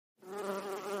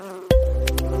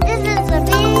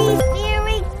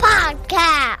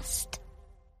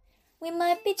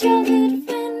be childhood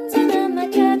friends, and I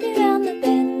might drive you round the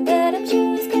bend, but I'm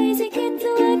sure it's crazy good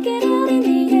to work it out in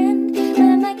the end.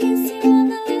 I might kiss you on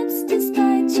the lips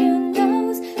despite your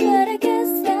nose, but I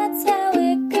guess that's how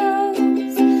it goes.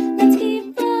 Let's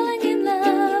keep falling in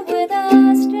love with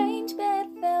our strange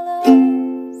bedfellows.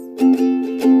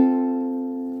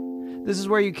 This is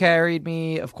where you carried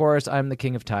me. Of course, I'm the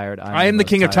king of tired. I am the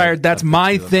king of tired. That's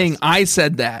my thing. I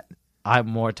said that. I'm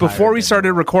more tired. Before we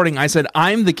started recording, I said,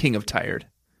 I'm the king of tired.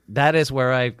 That is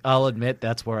where I'll admit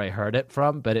that's where I heard it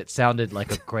from, but it sounded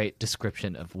like a great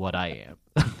description of what I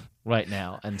am right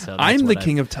now. And so I'm the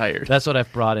king of tired. That's what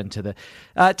I've brought into the...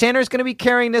 Tanner's going to be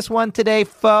carrying this one today,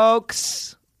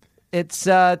 folks. It's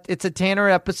a Tanner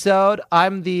episode. I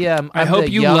hope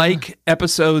you like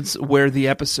episodes where the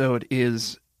episode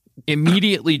is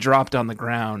immediately dropped on the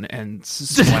ground and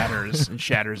splatters and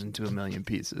shatters into a million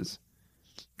pieces.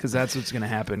 Because that's what's going to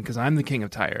happen. Because I'm the king of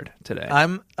tired today.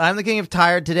 I'm the king of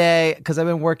tired today because I've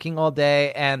been working all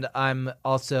day, and I'm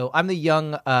the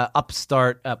young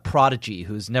upstart prodigy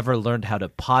who's never learned how to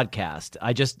podcast.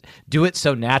 I just do it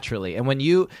so naturally. And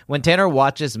when Tanner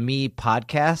watches me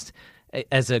podcast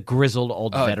as a grizzled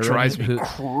old veteran who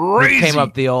came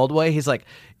up the old way, he's like,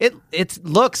 it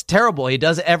looks terrible. He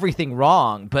does everything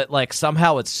wrong, but like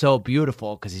somehow it's so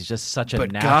beautiful because he's just such a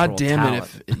natural God damn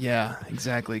talent. Yeah,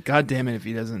 exactly. God damn it if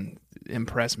he doesn't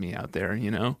impress me out there,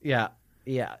 you know? Yeah,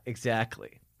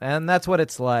 exactly. And that's what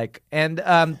it's like. And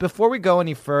before we go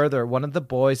any further, one of the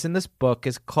boys in this book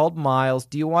is called Miles.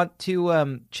 Do you want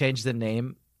to change the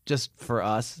name just for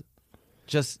us?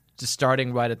 Just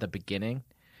starting right at the beginning?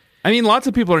 I mean, lots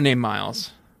of people are named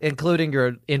Miles. Including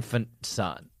your infant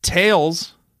son.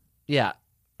 Tails. Yeah.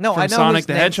 No, from I know Sonic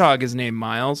the Hedgehog is named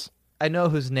Miles. I know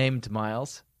who's named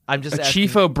Miles. I'm just asking.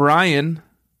 Chief O'Brien.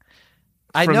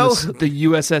 I from know the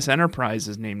USS Enterprise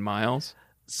is named Miles.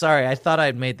 Sorry, I thought I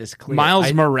had made this clear.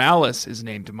 Miles Morales is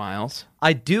named Miles.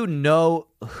 I do know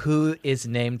who is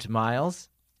named Miles.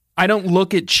 I don't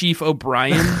look at Chief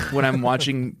O'Brien when I'm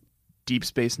watching Deep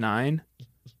Space Nine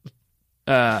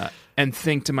and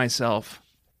think to myself,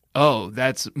 oh,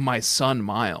 that's my son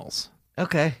Miles.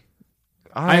 Okay.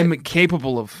 All right. I'm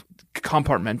capable of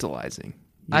compartmentalizing.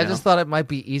 I just thought it might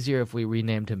be easier if we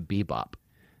renamed him Bebop.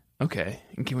 Okay.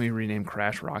 And can we rename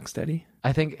Crash Rocksteady?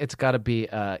 I think it's got to be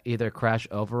either Crash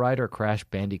Override or Crash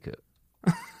Bandicoot.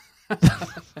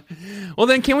 Well,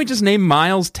 then can we just name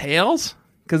Miles Tails?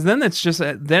 Because then it's just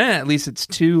then at least it's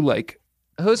two like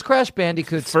who's Crash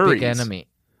Bandicoot's furries. big enemy?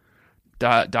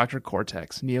 Dr.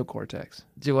 Cortex, Neocortex.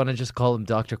 Do you want to just call him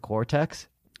Dr. Cortex?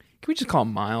 Can we just call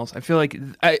him Miles? I feel like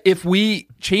if we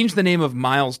change the name of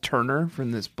Miles Turner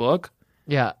from this book,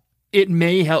 yeah, it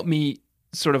may help me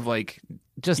sort of like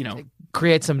just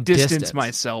create some distance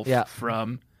myself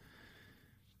from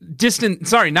distance.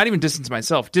 Sorry, not even distance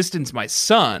myself. Distance my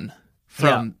son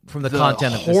from the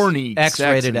content of horny this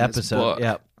X-rated sex in episode.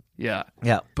 This book. Yeah.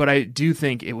 But I do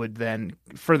think it would then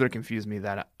further confuse me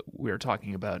that we are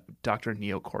talking about Dr.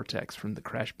 Neocortex from the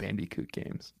Crash Bandicoot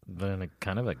games. But in a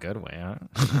kind of a good way, huh?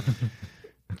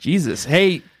 Jesus.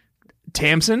 Hey,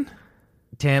 Tamsen.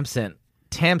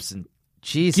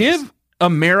 Jesus. Give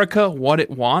America what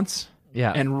it wants.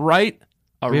 Yeah. And write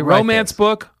a romance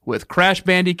book with Crash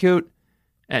Bandicoot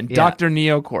and Dr.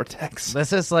 Neocortex.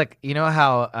 This is like, you know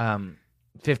how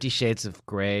 50 Shades of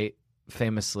Grey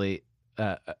famously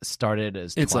started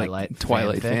as Twilight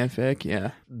fanfic,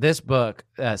 yeah. This book,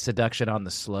 Seduction on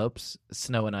the Slopes,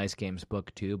 Snow and Ice Games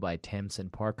Book 2 by Tamsen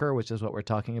Parker, which is what we're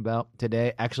talking about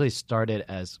today, actually started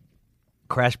as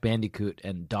Crash Bandicoot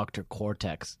and Dr.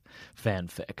 Cortex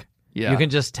fanfic. Yeah. You can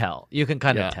just tell. You can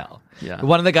kind of tell. Yeah.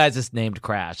 One of the guys is named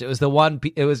Crash. It was the one.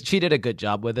 She did a good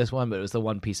job with this one, but it was the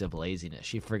one piece of laziness.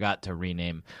 She forgot to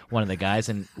rename one of the guys,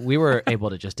 and we were able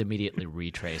to just immediately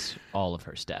retrace all of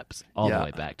her steps all the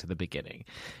way back to the beginning.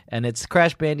 And it's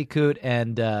Crash Bandicoot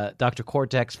and Dr.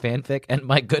 Cortex fanfic, and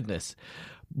my goodness,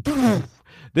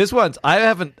 this one's.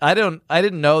 I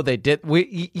didn't know they did.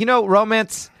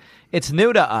 Romance. It's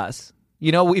new to us.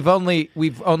 We've only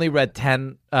read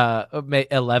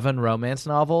 11 romance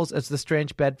novels. It's the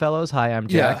Strange Bedfellows. Hi, I'm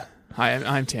Jack. Yeah. Hi,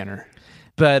 I'm Tanner.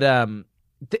 But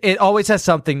it always has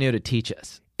something new to teach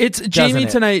us. It's Jamie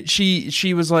tonight.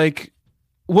 She was like,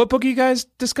 "What book are you guys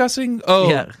discussing?"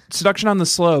 Oh, Seduction on the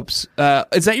Slopes.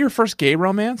 Is that your first gay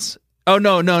romance? Oh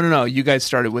no! You guys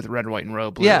started with Red, White, and Royal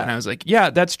Blue, and I was like,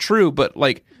 "Yeah, that's true." But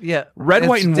like, Red,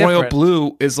 White, and Royal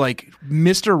Blue is like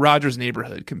Mr. Rogers'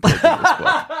 Neighborhood compared to this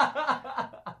book.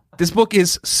 This book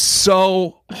is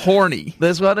so horny.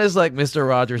 This one is like Mr.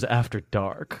 Rogers After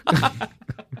Dark.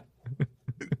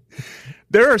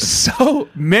 There are so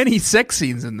many sex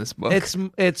scenes in this book.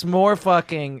 It's more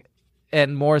fucking.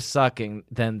 and more sucking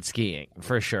than skiing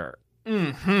for sure.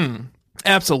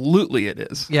 Absolutely, it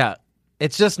is. Yeah,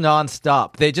 it's just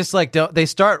nonstop. They just like don't. They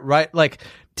start right like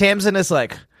Tamsen is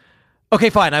like, okay,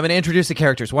 fine. I'm going to introduce the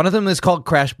characters. One of them is called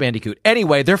Crash Bandicoot.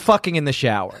 Anyway, they're fucking in the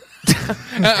shower.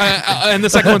 And the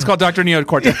second one's called Dr. Neo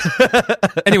Cortex.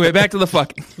 Anyway, back to the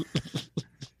fucking.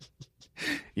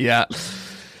 Yeah.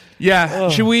 Yeah. Oh.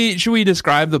 Should we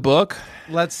describe the book?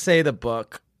 Let's say the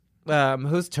book.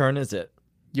 Whose turn is it?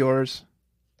 Yours.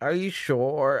 Are you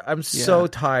sure? I'm so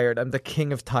tired. I'm the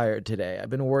king of tired today. I've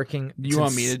been working. You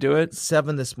want me to do it?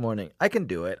 7 this morning. I can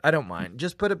do it. I don't mind.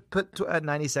 Just put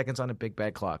 90 seconds on a big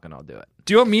bad clock and I'll do it.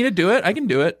 Do you want me to do it? I can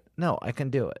do it. No, I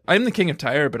can do it. I'm the king of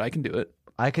tired, but I can do it.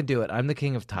 I can do it. I'm the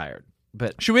king of tired.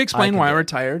 But should we explain why we're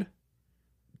tired?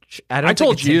 I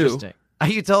told you.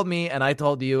 You told me, and I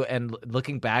told you, and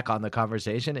looking back on the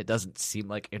conversation, it doesn't seem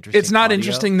like interesting. It's not audio.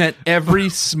 Interesting that every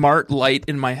smart light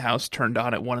in my house turned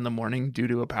on at 1 a.m. due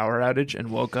to a power outage and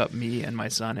woke up me and my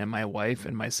son and my wife,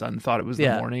 and my son thought it was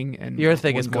the morning and your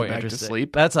thing is more back interesting. To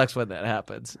sleep. That sucks when that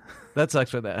happens.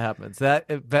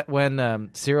 That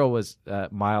when Cyril was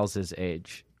Miles's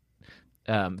age.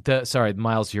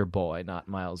 Miles, your boy, not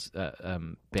Miles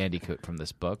Bandicoot from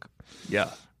this book.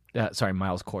 Yeah.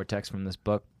 Miles Cortex from this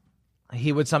book.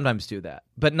 He would sometimes do that,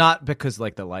 but not because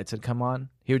like the lights had come on.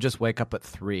 He would just wake up at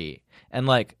 3 and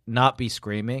like not be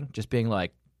screaming, just being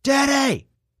like, "Daddy,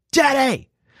 Daddy,"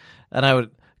 and I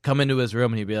would come into his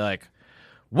room and he'd be like,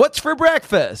 "What's for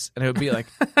breakfast?" And it would be like,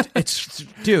 "It's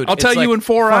dude, I'll tell you in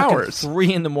 4 hours,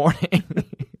 3 in the morning."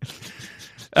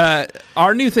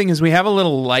 Our new thing is we have a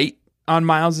little light on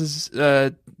Miles's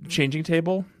changing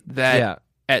table that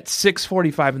at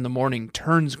 6:45 in the morning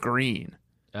turns green.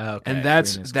 Okay, and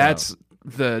that's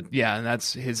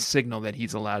his signal that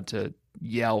he's allowed to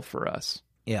yell for us.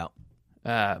 Yeah.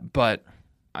 But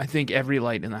I think every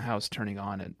light in the house turning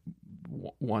on at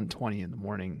 1:20 in the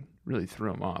morning really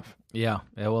threw him off. Yeah.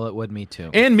 Well, it would me too.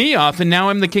 And me off, and now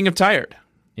I'm the king of tired.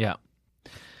 Yeah.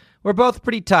 We're both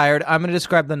pretty tired. I'm going to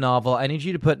describe the novel. I need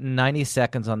you to put 90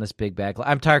 seconds on this big bag.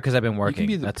 I'm tired because I've been working. You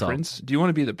can be the That's prince. All. Do you want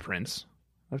to be the prince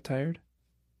of tired?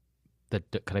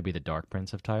 Could I be the dark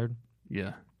prince of tired?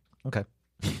 Yeah. Okay.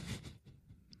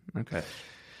 Okay.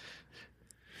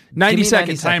 90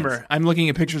 second timer. I'm looking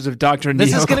at pictures of Dr. Neo.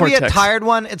 This is going to be a tired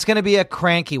one. It's going to be a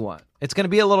cranky one. It's going to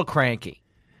be a little cranky.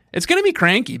 It's going to be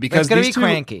cranky because these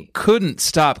two couldn't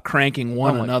stop cranking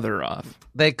one another off.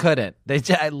 They couldn't.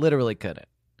 I literally couldn't.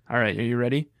 All right. Are you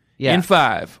ready? Yeah. In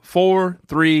 5, 4,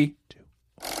 3, 2.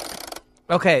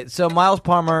 Okay. So Miles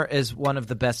Palmer is one of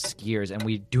the best skiers, and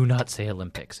we do not say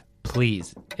Olympics.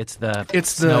 Please. It's the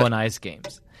Snow and Ice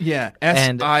Games. Yeah.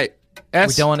 We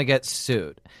don't want to get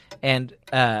sued. And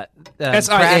SIA.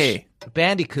 Crash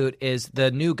Bandicoot is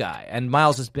the new guy, and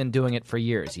Miles has been doing it for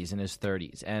years. He's in his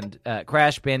 30s. And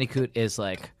Crash Bandicoot is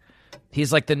like,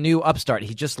 he's like the new upstart.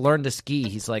 He just learned to ski.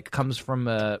 He's like comes from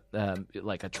a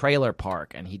trailer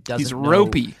park, and he doesn't. He's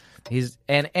ropey.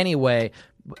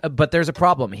 But there's a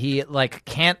problem. He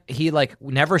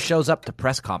never shows up to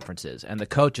press conferences, and the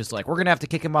coach is like, we're gonna have to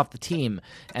kick him off the team.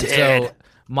 And so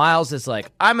Miles is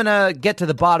like, I'm gonna get to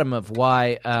the bottom of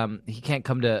why he can't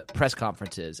come to press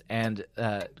conferences. And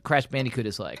Crash Bandicoot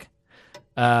is like,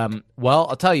 well,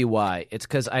 I'll tell you why. It's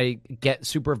because I get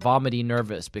super vomity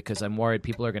nervous because I'm worried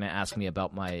people are going to ask me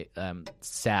about my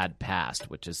sad past,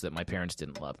 which is that my parents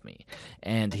didn't love me.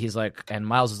 And he's like, and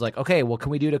Miles is like, okay, what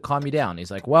can we do to calm you down?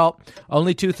 He's like, well,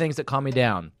 only 2 things that calm me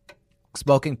down.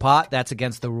 Smoking pot, that's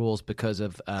against the rules because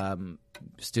of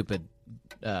stupid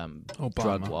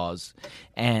drug laws.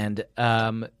 And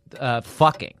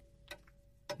fucking.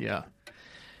 Yeah.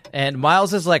 And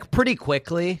Miles is like, pretty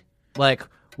quickly, like,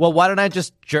 well, why don't I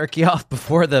just jerk you off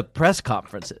before the press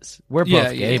conferences? We're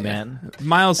both gay, man.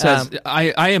 Miles says,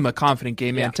 I am a confident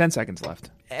gay man. 10 seconds left.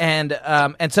 And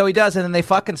so he does, and then they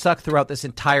fucking suck throughout this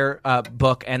entire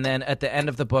book, and then at the end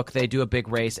of the book, they do a big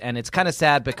race, and it's kind of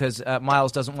sad because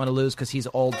Miles doesn't want to lose because he's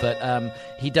old, but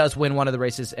he does win one of the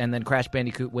races, and then Crash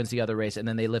Bandicoot wins the other race, and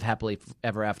then they live happily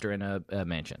ever after in a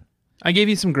mansion. I gave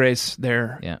you some grace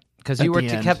there. Yeah. Because you were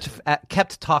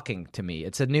kept talking to me.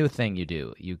 It's a new thing you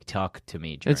do. You talk to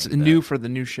me. It's new for the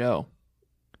new show.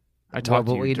 I talked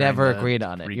to you. But we never agreed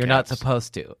on it. Recaps. You're not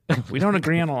supposed to. We don't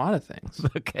agree on a lot of things.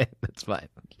 Okay, that's fine.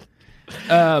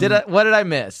 What did I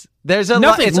miss? There's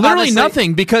nothing. It's literally honestly,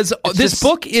 nothing. Because this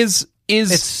book is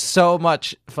it's so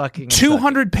much fucking.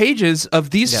 200 pages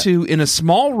of these two in a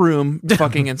small room,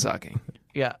 fucking and sucking.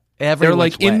 Yeah, they're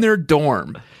like in their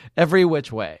dorm. Every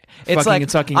which way. It's fucking like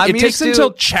and sucking. It takes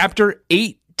until chapter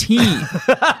 18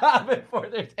 before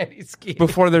there's any ski.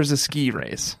 Before there's a ski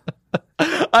race.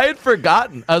 I had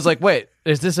forgotten. I was like, wait,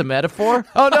 is this a metaphor?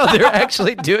 Oh, no, they're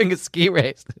actually doing a ski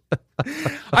race.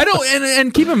 I don't,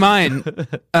 and keep in mind,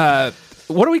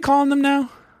 what are we calling them now?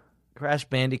 Crash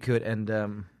Bandicoot and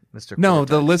Mr. No,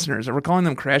 Cortex. the listeners. Are we calling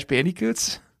them Crash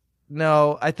Bandicoots?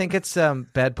 No, I think it's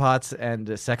bed pots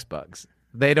and sex bugs.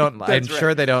 They don't. I'm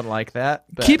sure they don't like that.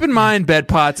 But... Keep in mind, bed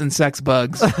pots and sex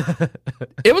bugs.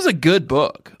 It was a good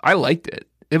book. I liked it.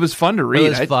 It was fun to read.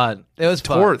 It was fun. It was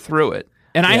fun. Tore through it,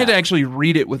 and I had to actually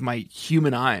read it with my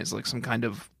human eyes, like some kind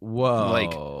of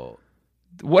like.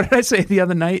 What did I say the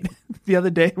other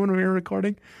day when we were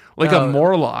recording? Like a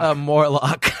Morlock. A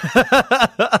Morlock.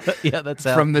 Yeah, that's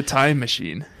how. From the Time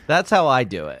Machine. That's how I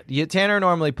do it. Tanner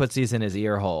normally puts these in his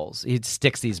ear holes. He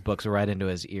sticks these books right into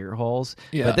his ear holes.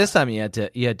 Yeah. But this time you had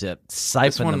to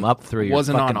siphon them up through your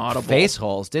fucking face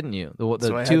holes, didn't you?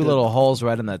 The two little holes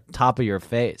right in the top of your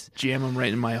face. Jam them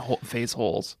right in my face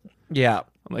holes. Yeah.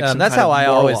 Like that's how I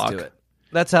always do it.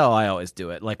 That's how I always do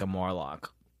it, like a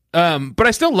Morlock. But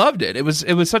I still loved it. It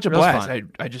was such a blast.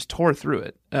 I just tore through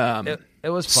it. It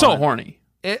was fun. So horny.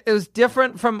 It was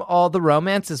different from all the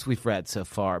romances we've read so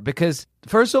far because,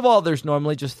 first of all, there's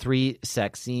normally just 3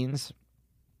 sex scenes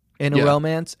in a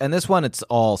romance, and this one it's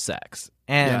all sex.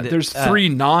 And there's 3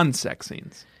 non-sex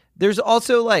scenes. There's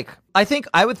also I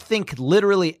would think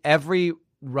literally every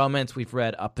romance we've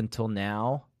read up until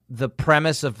now, the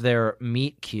premise of their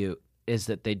meet cute is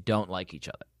that they don't like each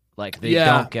other, like they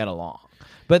don't get along.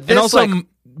 But this, and also,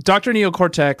 Dr.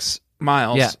 Neocortex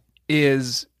Miles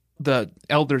is the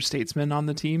elder statesman on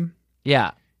the team.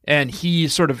 Yeah. And he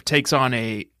sort of takes on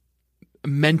a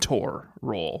mentor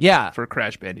role for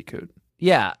Crash Bandicoot.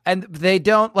 Yeah. And they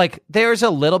don't, there's a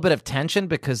little bit of tension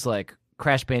because,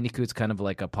 Crash Bandicoot's kind of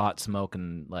like a pot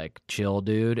smoking, chill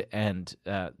dude. And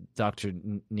Dr.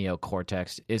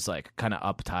 Neocortex is, kind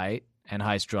of uptight and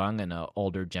high strung and an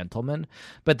older gentleman.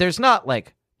 But there's not,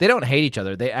 they don't hate each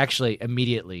other. They actually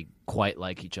immediately quite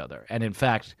like each other. And in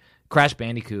fact, Crash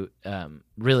Bandicoot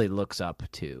really looks up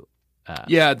to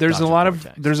there's Dr. a lot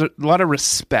Cortex. there's a lot of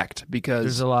respect because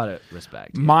there's a lot of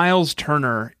respect. Miles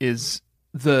Turner is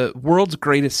the world's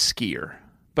greatest skier.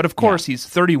 But of course he's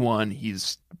 31,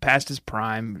 he's past his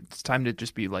prime. It's time to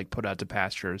just be put out to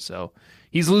pasture, so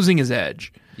he's losing his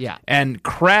edge. Yeah. And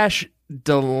Crash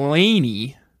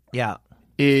Delaney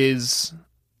is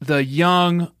the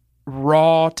young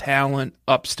raw talent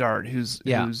upstart who's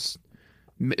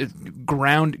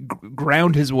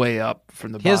ground his way up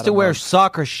from the bottom. He has to wear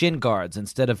soccer shin guards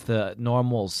instead of the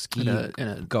normal ski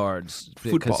guards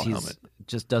because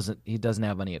he doesn't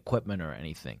have any equipment or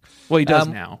anything. Well, he does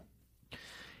now.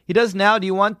 He does now. Do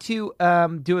you want to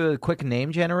do a quick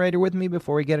name generator with me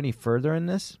before we get any further in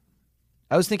this?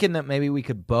 I was thinking that maybe we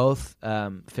could both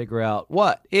figure out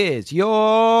what is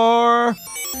your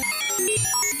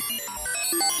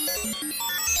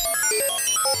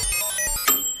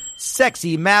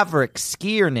sexy maverick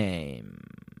skier name.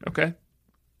 Okay.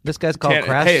 This guy's called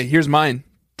Crash. Hey, here's mine.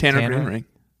 Tanner Greenring.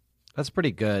 That's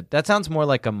pretty good. That sounds more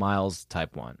like a Miles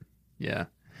type one. Yeah.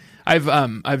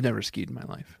 I've never skied in my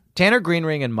life. Tanner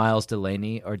Greenring and Miles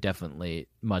Delaney are definitely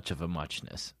much of a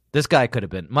muchness. This guy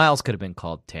Miles could have been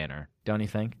called Tanner, don't you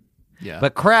think? Yeah.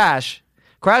 But Crash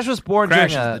was born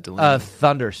during a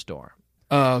thunderstorm.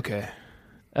 Oh, okay.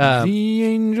 The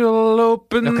angel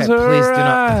opens her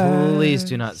eyes. Please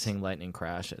do not sing Lightning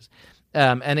Crashes.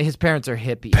 And his parents are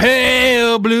hippies.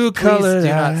 Pale blue color. Please do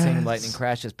not sing Lightning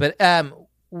Crashes. But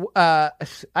I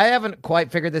haven't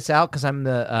quite figured this out because I'm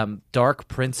the Dark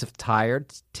Prince of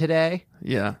Tired today.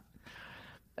 Yeah.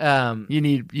 You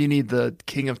need the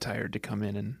King of Tired to come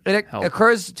in and help. It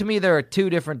occurs to me there are 2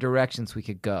 different directions we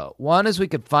could go. One is we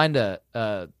could find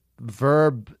a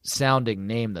verb-sounding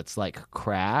name that's like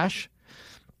Crash.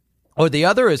 Or the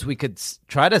other is we could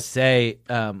try to say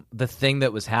the thing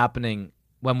that was happening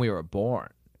when we were born.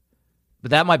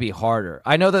 But that might be harder.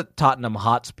 I know that Tottenham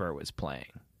Hotspur was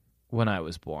playing when I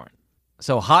was born.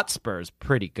 So Hotspur's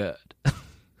pretty good.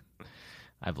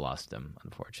 I've lost him,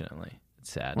 unfortunately.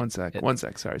 It's sad. One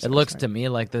sec. Sorry. It looks to me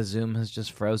like the Zoom has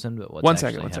just frozen, but what's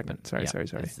actually happened? Sorry.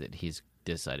 Is that he's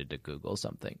decided to Google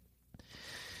something.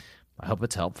 I hope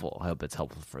it's helpful. I hope it's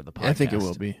helpful for the podcast. I think it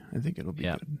will be.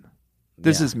 Good.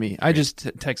 This is me. I just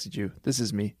texted you. This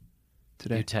is me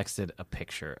today. You texted a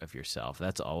picture of yourself.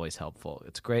 That's always helpful.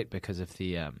 It's great because of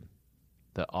the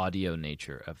audio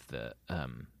nature of the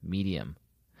medium.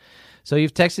 So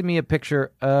you've texted me a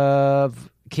picture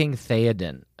of King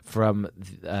Theoden from,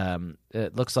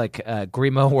 it looks like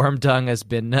Grimo Wormtongue has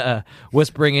been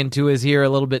whispering into his ear a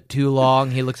little bit too long.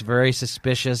 He looks very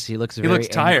suspicious. He looks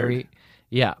tired. Angry.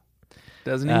 Yeah.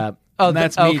 Doesn't he?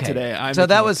 That's me today. I'm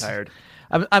tired.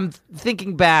 I'm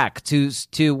thinking back to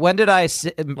when did I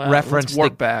reference let's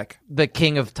warp back. the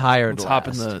King of Tired? Let's hop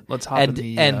in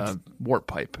the warp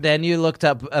pipe. Then you looked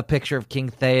up a picture of King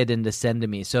Theoden to send to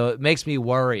me, so it makes me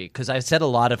worry because I've said a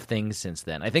lot of things since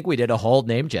then. I think we did a whole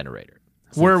name generator.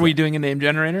 Were we doing a name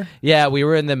generator? Yeah, we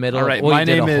were in the middle. All right, my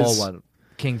name is whole one.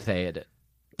 King Theoden.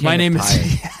 My name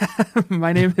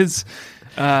is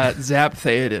Zap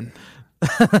Theoden.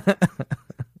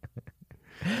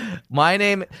 My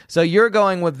name. So you're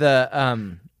going with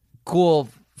the cool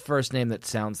first name that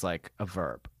sounds like a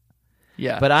verb.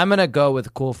 Yeah. But I'm gonna go with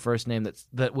a cool first name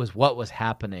that was what was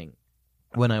happening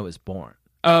when I was born.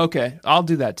 Oh, okay. I'll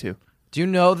do that too. Do you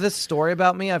know this story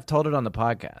about me? I've told it on the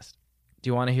podcast. Do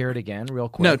you want to hear it again, real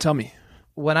quick? No, tell me.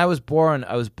 When I was born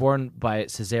by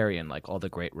cesarean, like all the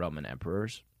great Roman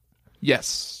emperors.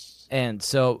 Yes. And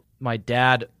so my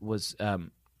dad was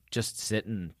just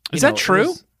sitting. Is that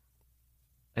true?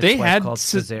 They had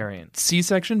cesarean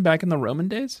C-section back in the Roman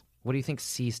days? What do you think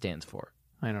C stands for?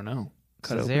 I don't know.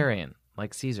 Cesarean,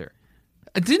 like Caesar.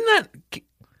 Didn't that?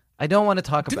 I don't want to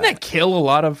talk about it. Didn't that kill a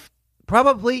lot of?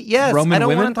 Probably, yes. Roman I don't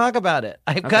women? want to talk about it.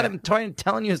 I've got him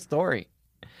telling you a story.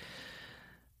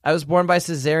 I was born by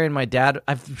cesarean. My dad,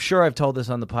 I'm sure I've told this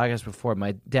on the podcast before.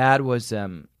 My dad was,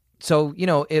 so,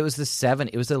 it was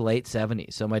it was the late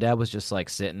 70s. So my dad was just like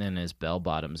sitting in his bell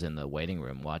bottoms in the waiting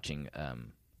room watching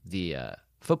the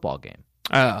football game.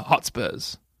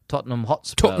 Hotspurs. Tottenham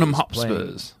Hotspurs.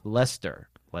 playing Leicester,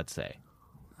 let's say.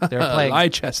 They're playing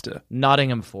Leicester.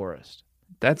 Nottingham Forest.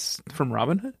 That's from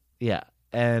Robin Hood? Yeah.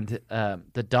 And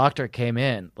the doctor came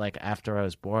in like after I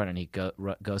was born, and he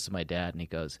goes to my dad and he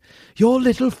goes, "Your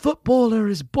little footballer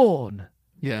is born."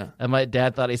 Yeah. And my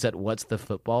dad thought he said, "What's the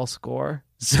football score?"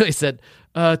 So he said,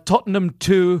 "Tottenham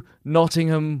 2,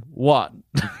 Nottingham 1."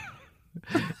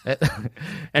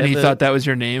 and he thought that was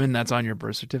your name, and that's on your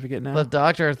birth certificate now?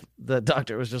 The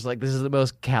doctor was just like, "This is the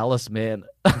most callous man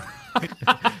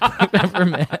I've ever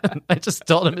met." I just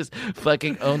told him his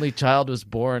fucking only child was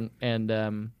born, and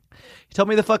he told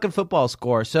me the fucking football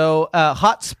score. So,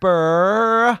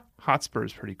 Hotspur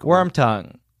is pretty cool.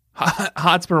 Wormtongue.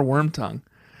 Hotspur Wormtongue.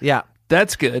 Yeah.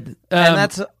 That's good. And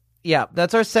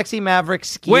that's our sexy Maverick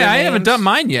skier Wait, I names. haven't done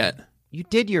mine yet. You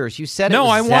did yours. You said no,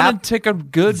 it was I want to take a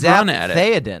good run at it.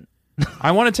 Theoden.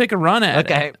 I want to take a run at it.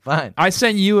 Okay, fine. I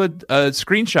sent you a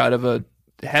screenshot of a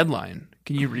headline.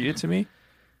 Can you read it to me?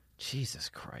 Jesus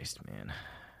Christ, man.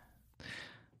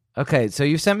 Okay, so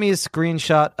you sent me a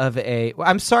screenshot of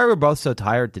I'm sorry we're both so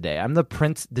tired today. I'm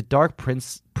the dark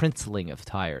princeling of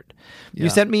tired. Yeah. You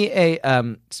sent me a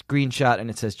screenshot, and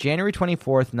it says January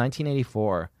 24th,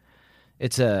 1984.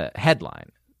 It's a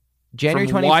headline. January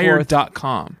 24th,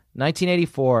 Wired.com.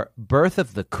 1984, birth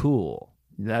of the cool.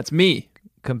 That's me.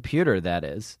 Computer, that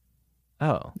is.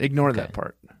 Oh. Ignore that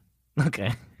part.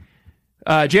 Okay.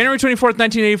 January 24th,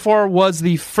 1984 was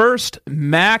the first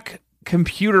Mac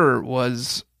computer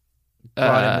was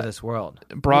brought into this world.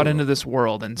 Into this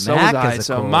world, and so was I.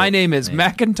 So my name is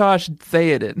Macintosh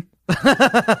Theoden.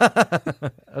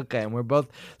 Okay, and we're both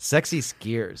sexy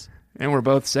skiers. And we're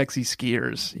both sexy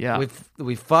skiers. Yeah.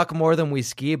 We fuck more than we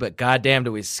ski, but goddamn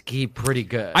do we ski pretty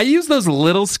good. I use those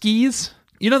little skis.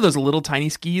 You know those little tiny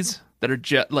skis that are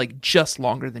just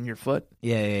longer than your foot?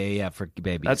 Yeah, for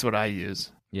babies. That's what I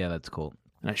use. Yeah, that's cool.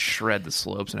 And I shred the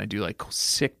slopes, and I do like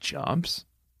sick jumps.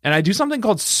 And I do something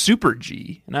called Super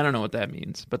G, and I don't know what that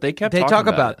means, but they talk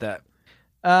about that.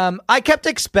 I kept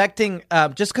expecting,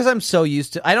 just because I'm so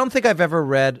used to, I don't think I've ever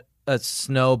read a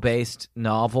snow-based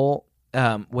novel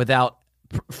without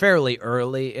fairly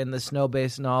early in the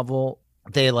snow-based novel,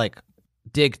 they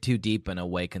dig too deep and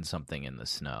awaken something in the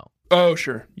snow. Oh,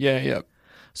 sure. Yeah.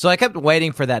 So I kept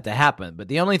waiting for that to happen, but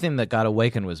the only thing that got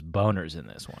awakened was boners in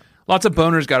this one. Lots of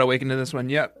boners got awakened in this one,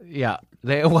 yep. Yeah,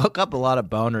 they woke up a lot of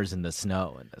boners in the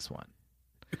snow in this one.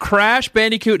 Crash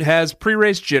Bandicoot has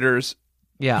pre-race jitters.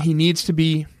 Yeah. He needs to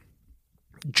be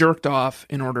jerked off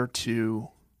in order to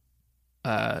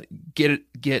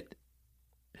get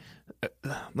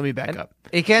let me back up.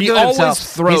 He can't do it himself.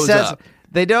 He always throws up.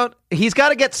 He's got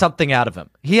to get something out of him.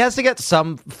 He has to get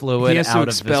some fluid out of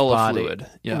his body. Fluid.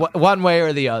 Yeah. One way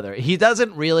or the other. He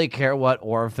doesn't really care what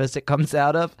orifice it comes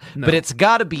out of, but it's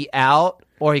got to be out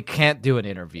or he can't do an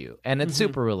interview. And it's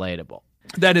super relatable.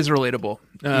 That is relatable.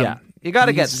 Yeah. You got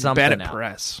to get something out. Bad at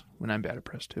press. When I'm bad at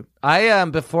press too.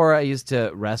 Before I used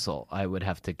to wrestle, I would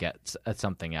have to get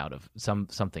something out of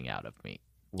me.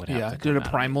 Did a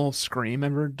primal scream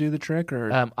ever do the trick?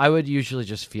 Or I would usually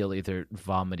just feel either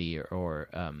vomity or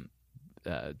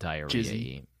diarrhea.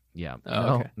 Jizzy? Yeah.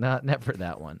 Oh, okay. Never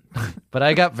that one. But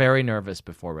I got very nervous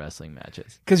before wrestling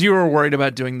matches. Because you were worried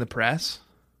about doing the press?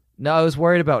 No, I was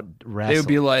worried about wrestling. They would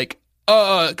be like,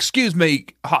 Excuse me,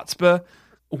 Hotspur.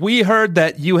 We heard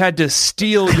that you had to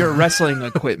steal your wrestling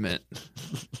equipment.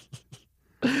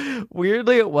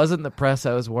 Weirdly, it wasn't the press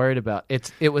I was worried about.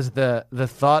 It was the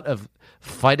thought of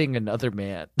fighting another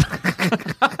man.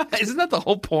 Isn't that the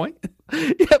whole point?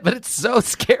 Yeah, but it's so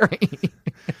scary.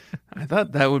 I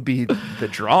thought that would be the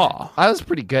draw. I was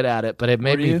pretty good at it, but it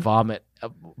made me vomit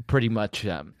pretty much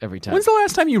every time. When's the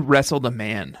last time you wrestled a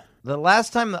man? The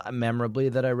last time memorably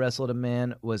that I wrestled a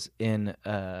man was in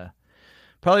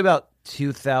probably about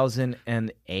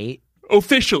 2008.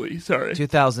 Officially, sorry.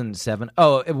 2007.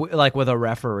 Oh, like with a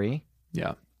referee?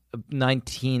 Yeah.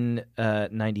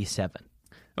 1997.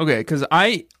 Okay, because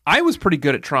I was pretty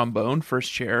good at trombone,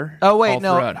 first chair. Oh, wait, all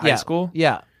no. throughout high school.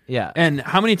 Yeah. And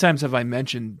how many times have I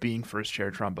mentioned being first chair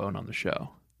trombone on the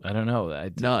show? I don't know.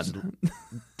 None.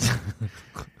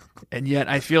 And yet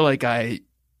I feel like I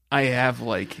have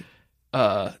like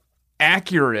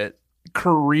accurate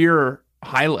career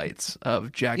highlights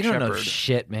of Jack Shepherd. You don't know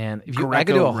shit, man. I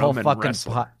could do a whole fucking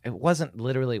it wasn't.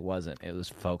 It was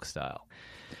folk style.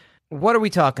 What are we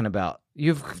talking about?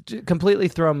 You've completely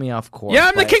thrown me off course. Yeah,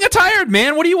 I'm the king of tired,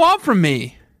 man. What do you want from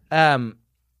me? I'm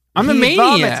a maniac.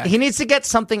 Vomits. He needs to get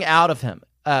something out of him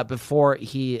before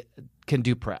he can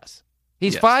do press.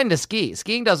 He's fine to ski.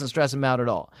 Skiing doesn't stress him out at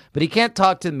all. But he can't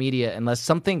talk to the media unless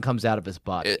something comes out of his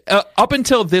body. Up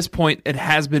until this point, it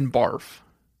has been barf.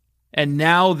 And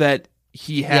now that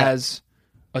he has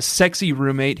a sexy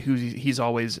roommate who he's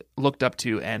always looked up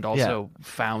to and also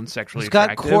found sexually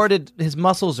attractive. Corded. His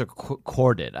muscles are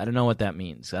corded. I don't know what that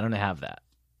means. I don't have that.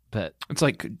 But it's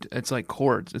like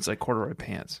cords. It's like corduroy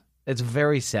pants. It's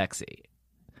very sexy.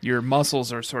 Your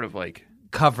muscles are sort of like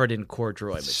covered in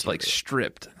corduroy material. Like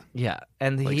stripped. Yeah,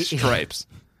 and like stripes.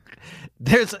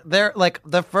 They're like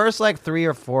the first like 3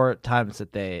 or 4 times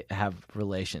that they have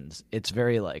relations. It's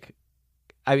very like,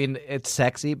 I mean, it's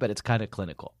sexy, but it's kind of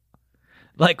clinical.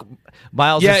 Like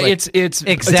Miles, is like it's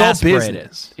exasperated. It's all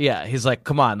business. Yeah, he's like,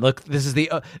 "Come on, look, this is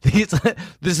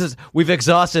we've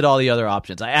exhausted all the other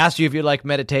options. I asked you if you like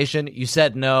meditation. You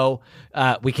said no.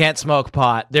 We can't smoke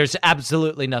pot. There's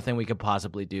absolutely nothing we could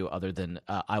possibly do other than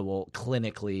I will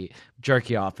clinically jerk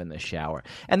you off in the shower."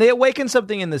 And they awaken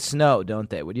something in the snow, don't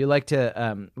they? Would you like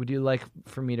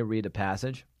for me to read a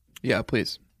passage? Yeah,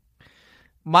 please.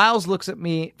 Miles looks at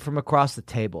me from across the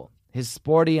table. His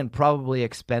sporty and probably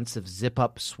expensive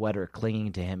zip-up sweater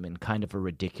clinging to him in kind of a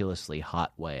ridiculously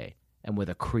hot way, and with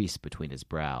a crease between his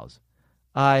brows.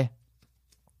 I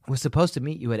was supposed to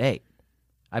meet you at 8.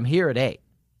 I'm here at 8.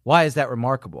 Why is that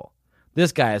remarkable?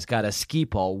 This guy has got a ski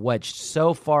pole wedged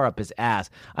so far up his ass,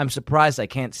 I'm surprised I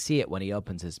can't see it when he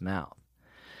opens his mouth.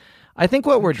 I think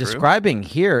what we're describing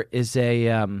here is a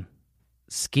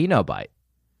skenobite.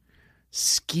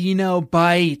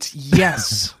 Skenobite,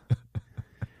 yes.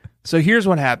 So here's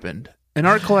what happened. An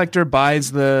art collector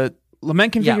buys the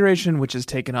lament configuration, which has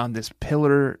taken on this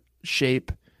pillar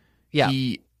shape. Yeah.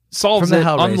 He solves it,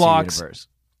 unlocks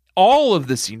all of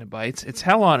the Cenobites. It's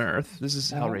hell on earth. This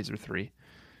is Hellraiser 3.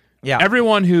 Yeah.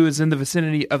 Everyone who is in the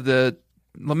vicinity of the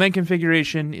lament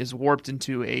configuration is warped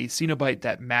into a Cenobite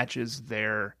that matches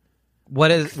their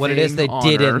what it is they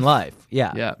did in life.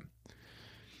 Yeah. Yeah.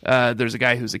 There's a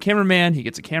guy who's a cameraman. He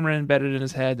gets a camera embedded in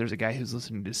his head. There's a guy who's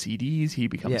listening to CDs. He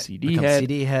becomes CD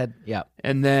head. Yeah.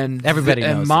 And then everybody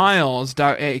knows. And Miles,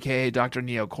 a.k.a. Dr.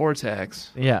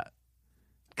 Neocortex,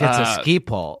 gets a ski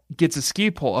pole. Gets a ski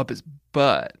pole up his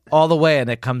butt all the way, and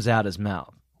it comes out his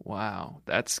mouth. Wow,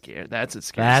 that's scary. That's a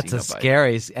scary. That's a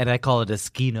scary, and I call it a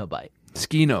skenobite.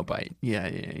 Skenobite.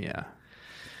 Yeah.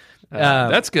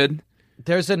 That's good.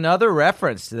 There's another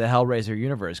reference to the Hellraiser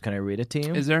universe. Can I read it to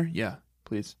you? Is there? Yeah.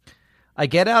 Please. I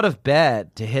get out of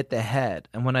bed to hit the head,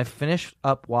 and when I finish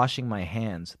up washing my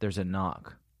hands, there's a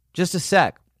knock. Just a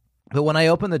sec. But when I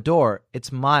open the door, it's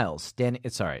Miles standing.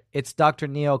 It's Dr.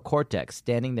 Neocortex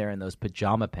standing there in those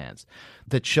pajama pants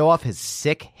that show off his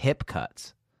sick hip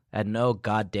cuts and no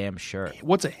goddamn shirt.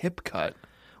 What's a hip cut?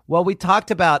 Well, we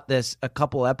talked about this a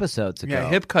couple episodes ago. Yeah,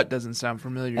 hip cut doesn't sound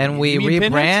familiar. And we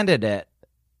rebranded it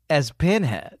as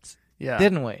pinheads. Yeah.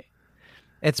 Didn't we?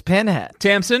 It's pinhead.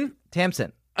 Tamsen.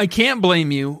 I can't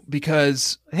blame you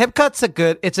because hip cut's a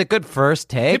good first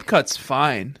take. Hip cut's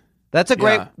fine. That's a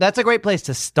great place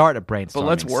to start a brainstorming. But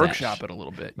let's workshop it a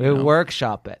little bit.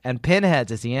 Workshop it. And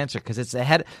pinheads is the answer because it's the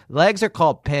head. Legs are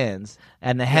called pins,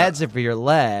 and the heads of your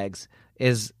legs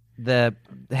is the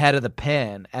head of the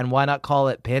pin. And why not call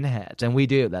it pinheads? And we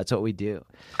do. That's what we do.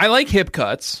 I like hip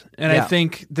cuts, and I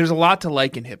think there's a lot to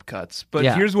like in hip cuts. But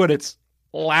here's what it's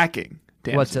lacking.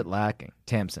 Tamsen. What's it lacking,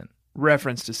 Tamsen?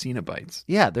 Reference to Cenobites.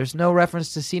 Yeah, there's no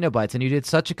reference to Cenobites, and you did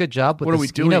such a good job with what the are we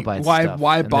doing? Cenobites stuff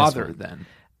Why bother then?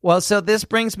 Well, so this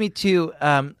brings me to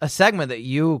a segment that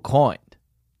you coined.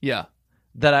 Yeah.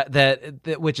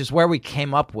 That which is where we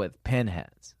came up with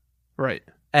pinheads. Right.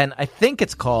 And I think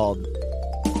it's called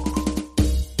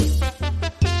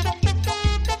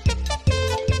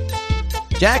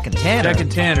Jack and Tanner. Jack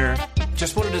and Tanner.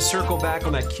 Just wanted to circle back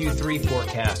on that Q3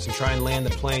 forecast and try and land the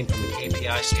plane from an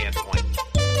API standpoint.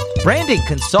 Branding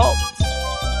consultants.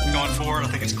 Going forward, I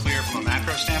think it's clear from a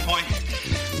macro standpoint.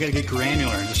 You got to get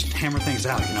granular and just hammer things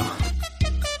out, you know?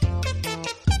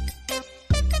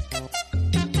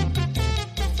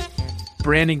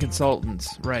 Branding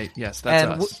consultants. Right. Yes, that's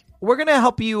And us. we're going to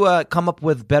help you come up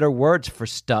with better words for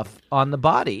stuff on the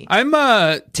body. I'm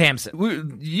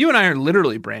Tamsen. You and I are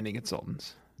literally branding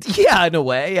consultants. Yeah, in a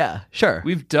way. Yeah, sure.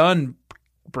 We've done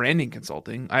branding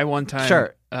consulting. I one time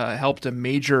Sure. Helped a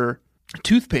major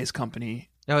toothpaste company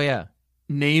Oh, yeah.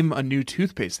 name a new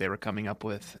toothpaste they were coming up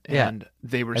with, Yeah. and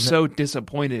they were so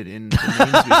disappointed in the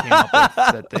names we came up with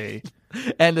that they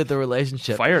Ended the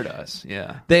relationship. fired us.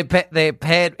 Yeah. They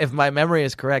paid, if my memory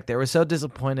is correct, they were so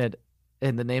disappointed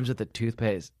in the names of the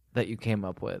toothpaste that you came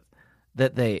up with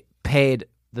that they paid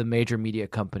the major media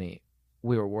company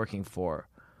we were working for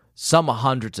some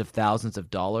hundreds of thousands of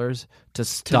dollars to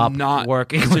stop not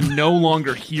working. to no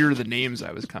longer hear the names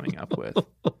I was coming up with.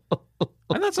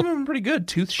 I thought some of them were pretty good.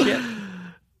 Tooth shit.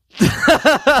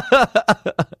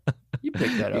 You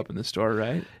picked that up in the store,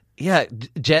 right? Yeah,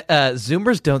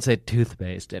 Zoomers don't say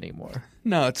toothpaste anymore.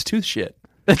 No, it's tooth shit.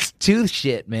 It's tooth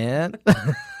shit, man.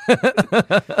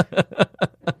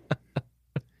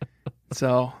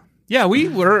 So yeah,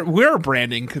 we're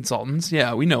branding consultants.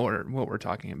 Yeah, we know what we're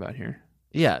talking about here.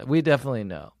 Yeah, we definitely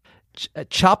know.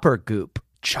 Chopper goop.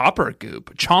 Chopper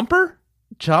goop. Chomper?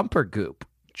 Chomper goop.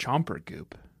 Chomper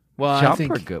goop. Well,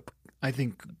 Chomper goop. I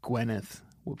think Gwyneth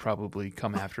will probably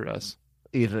come after us.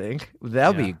 You think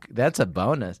that's a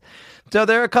bonus? So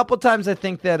there are a couple times I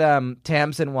think that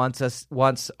Tamsen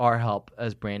wants our help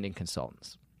as branding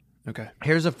consultants. Okay.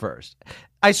 Here's a first.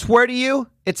 I swear to you,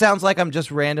 it sounds like I'm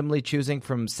just randomly choosing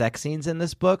from sex scenes in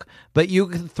this book, but you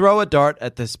can throw a dart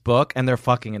at this book and they're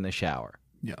fucking in the shower.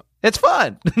 Yeah. It's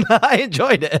fun. I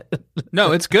enjoyed it.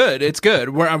 No, it's good. It's good.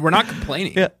 We're not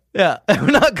complaining. Yeah. I'm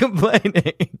not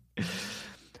complaining.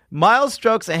 Miles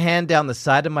strokes a hand down the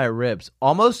side of my ribs,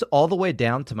 almost all the way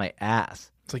down to my ass.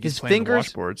 It's like his he's playing the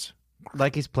fingers, washboards.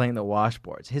 like he's playing the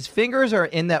washboards. His fingers are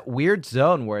in that weird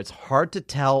zone where it's hard to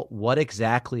tell what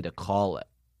exactly to call it,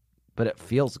 but it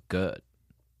feels good.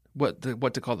 What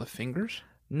to call the fingers?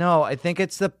 No, I think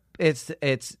it's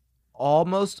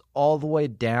almost all the way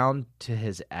down to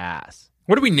his ass.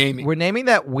 What are we naming? We're naming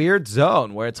that weird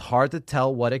zone where it's hard to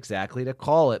tell what exactly to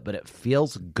call it, but it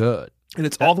feels good. And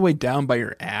it's all the way down by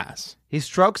your ass. He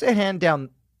strokes a hand down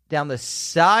the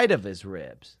side of his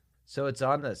ribs. So it's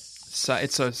on the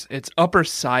It's upper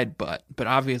side butt, but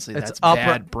obviously it's that's upper,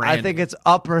 bad branding. I think it's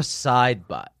upper side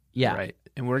butt. Yeah. Right.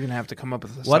 And we're gonna have to come up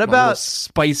with What something about- a little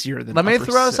spicier than Let me upper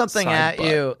throw something side at butt.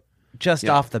 you just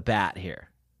Yeah. off the bat here.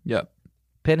 Yep.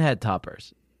 Pinhead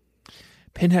toppers.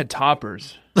 Pinhead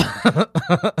toppers.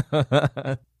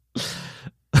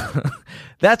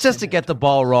 That's just to get the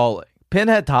ball rolling.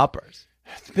 Pinhead toppers.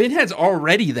 Pinhead's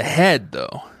already the head,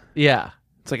 though. Yeah.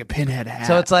 It's like a pinhead hat.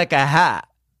 So it's like a hat.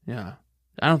 yeah.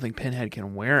 I don't think Pinhead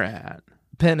can wear a hat.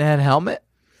 Pinhead helmet.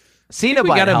 Cenobite We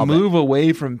got to helmet. move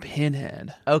away from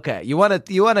Pinhead. Okay, you want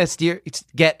to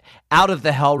get out of the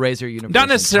Hellraiser universe. Not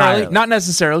necessarily. entirely. Not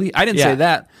necessarily. I didn't Yeah. say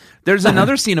that. There's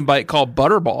another Cenobite called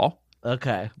Butterball.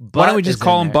 Okay. Why don't we Butt just is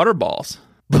call in him there. Butterballs?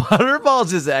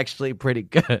 Butterballs is actually pretty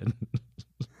good.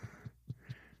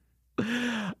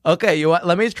 Okay,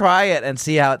 let me try it and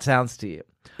see how it sounds to you.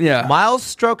 Yeah. Miles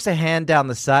strokes a hand down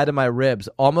the side of my ribs,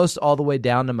 almost all the way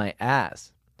down to my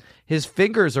ass. His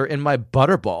fingers are in my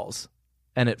butterballs,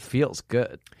 and it feels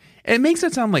good. It makes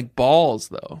it sound like balls,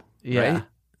 though. Yeah. Right?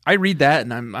 I read that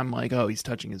and I'm like, oh, he's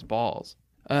touching his balls.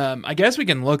 I guess we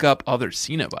can look up other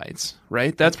Cenobites,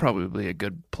 right? That's probably a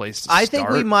good place to start. I think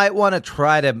we might want to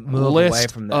try to move away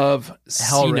List from the of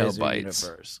Hellraiser Cenobites.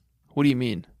 universe. What do you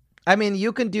mean? I mean,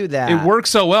 you can do that. It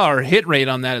works so well. Our hit rate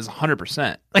on that is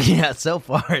 100%. Yeah, so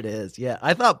far it is. Yeah,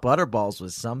 I thought Butterballs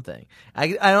was something. I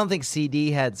don't think CD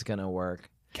Head's gonna work.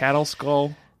 Cattle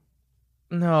skull.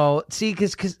 No, see,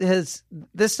 because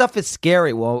this stuff is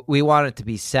scary. Well, we want it to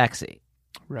be sexy.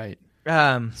 Right.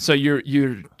 Um, So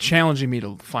you're challenging me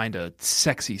to find a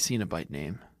sexy Cenobite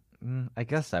name. I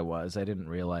guess I was. I didn't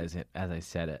realize it as I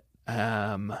said it.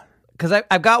 Because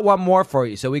I've got one more for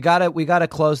you. So we gotta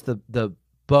close the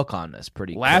book on this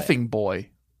pretty quick. Laughing Boy.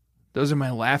 Those are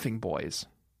my laughing boys.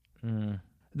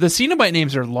 The Cenobite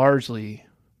names are largely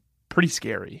pretty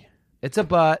scary. It's a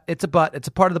butt. It's a butt. It's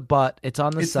a part of the butt. It's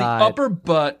on the side. It's the upper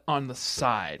butt on the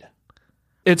side.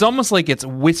 It's almost like it's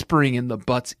whispering in the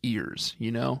butt's ears,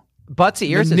 you know? Butt's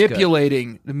ears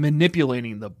manipulating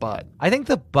the butt. I think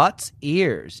the butt's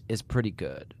ears is pretty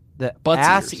good. The Butt's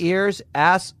ass ears.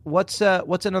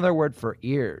 What's another word for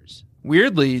ears?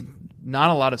 Weirdly,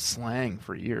 not a lot of slang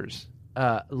for ears.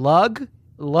 Lug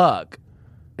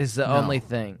is the only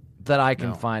thing that I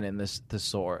can find in this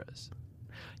thesaurus.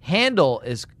 Handle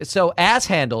is so ass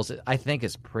handles. I think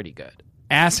is pretty good.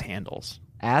 Ass handles.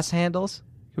 Ass handles.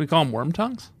 Can we call them worm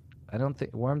tongues? I don't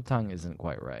think worm tongue isn't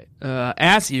quite right.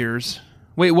 Ass ears.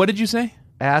 Wait, what did you say?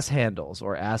 Ass handles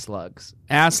or ass lugs.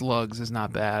 Ass lugs is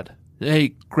not bad.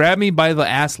 Hey, grab me by the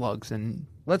ass lugs and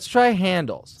let's try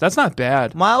handles. That's not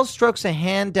bad. Miles strokes a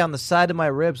hand down the side of my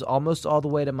ribs almost all the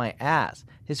way to my ass.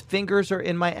 His fingers are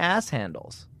in my ass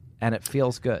handles, and it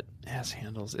feels good. Ass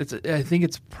handles. I think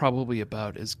it's probably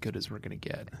about as good as we're going to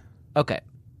get. Okay.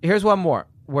 Here's one more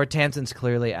where Tamsen's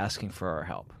clearly asking for our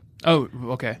help. Oh,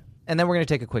 okay. And then we're going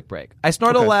to take a quick break. I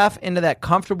snort a laugh into that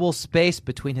comfortable space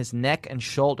between his neck and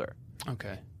shoulder.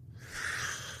 Okay.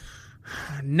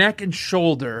 Neck and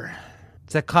shoulder.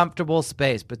 It's a comfortable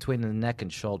space between the neck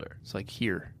and shoulder. It's like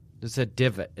here. It's a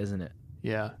divot, isn't it?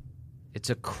 Yeah. It's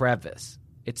a crevice.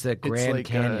 It's a Grand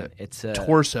Canyon. It's a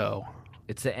torso.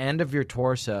 It's the end of your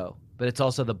torso, but it's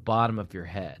also the bottom of your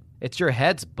head. It's your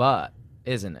head's butt,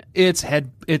 isn't it? It's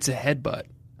a head butt.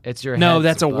 It's your No, head's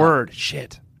that's a butt. word.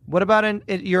 Shit. What about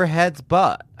your head's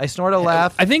butt? I snort a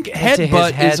laugh. I think head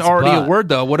butt is already a word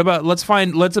though. What about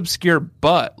let's obscure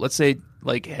butt. Let's say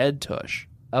like head tush.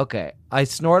 Okay. I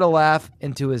snort a laugh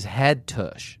into his head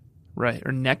tush. Right,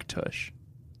 or neck tush.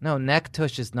 No, neck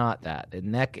tush is not that. The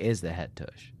neck is the head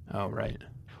tush. Oh, right.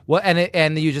 Well,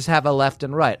 and you just have a left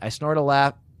and right. I snort a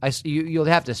laugh. You'll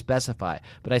have to specify,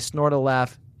 but I snort a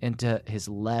laugh into his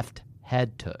left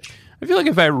head tush. I feel like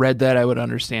if I read that, I would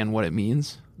understand what it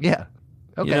means. Yeah.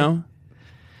 Okay. You know?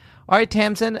 All right,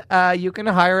 Tamsen, you can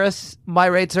hire us. My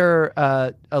rates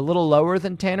are a little lower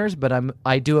than Tanner's, but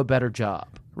I do a better job.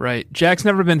 Right. Jack's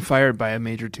never been fired by a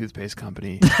major toothpaste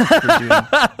company for doing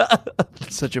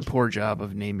such a poor job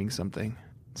of naming something.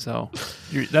 So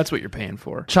that's what you're paying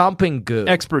for. Chomping goo.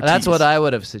 Expertise. That's what I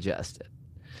would have suggested.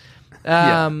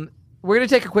 We're going to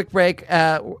take a quick break,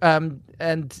 and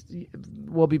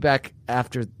we'll be back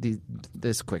after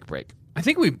this quick break. I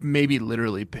think we maybe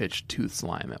literally pitched tooth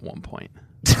slime at one point.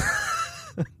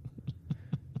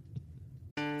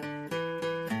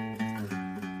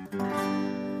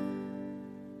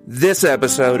 This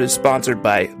episode is sponsored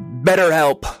by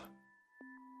BetterHelp.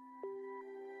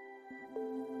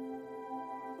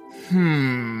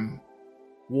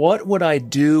 What would I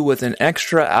do with an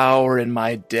extra hour in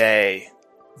my day?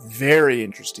 Very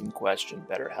interesting question,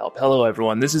 BetterHelp. Hello,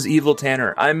 everyone. This is Evil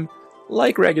Tanner. I'm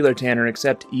like regular Tanner,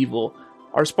 except evil.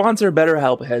 Our sponsor,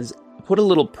 BetterHelp, has put a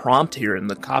little prompt here in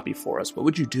the copy for us. What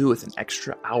would you do with an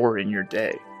extra hour in your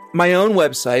day? My own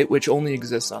website, which only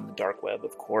exists on the dark web,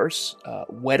 of course,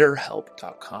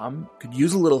 wetterhelp.com, could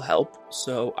use a little help.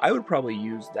 So I would probably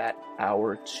use that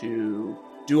hour to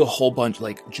do a whole bunch,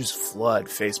 like just flood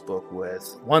Facebook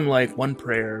with one like, one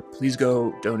prayer. Please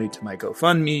go donate to my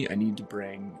GoFundMe. I need to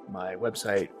bring my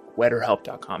website,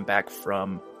 wetterhelp.com, back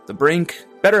from the brink.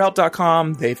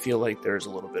 BetterHelp.com, they feel like there's a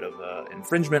little bit of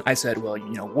infringement. I said, well,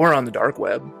 we're on the dark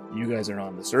web. You guys are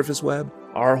on the surface web.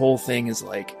 Our whole thing is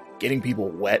like getting people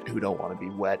wet who don't want to be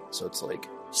wet. So it's like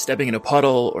stepping in a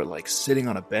puddle or like sitting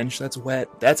on a bench that's wet.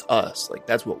 That's us. Like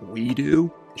that's what we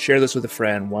do. Share this with a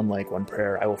friend. One like, one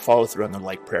prayer. I will follow through on the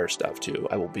like prayer stuff too.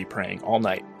 I will be praying all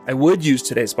night. I would use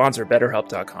today's sponsor,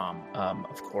 BetterHelp.com.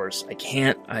 Of course, I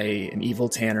can't. I am Evil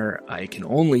Tanner. I can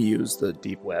only use the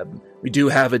deep web. We do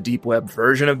have a deep web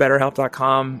version of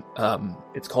BetterHelp.com.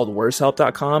 It's called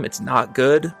WorseHelp.com. It's not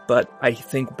good, but I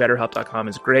think BetterHelp.com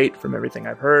is great from everything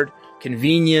I've heard.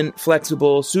 Convenient,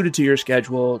 flexible, suited to your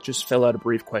schedule. Just fill out a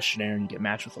brief questionnaire and you get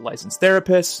matched with a licensed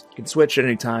therapist. You can switch at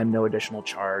any time, no additional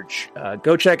charge.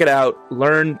 Go check it out.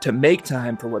 Learn to make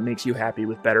time for what makes you happy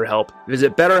with BetterHelp.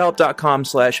 Visit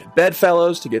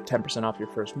BetterHelp.com/bedfellows to get 10% off your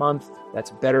first month.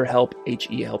 That's BetterHelp,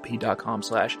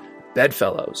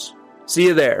 HELP.com/bedfellows. See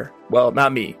you there. Well,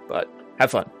 not me, but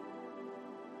have fun.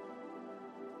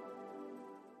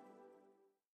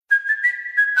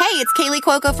 Hey, it's Kaylee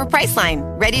Cuoco for Priceline.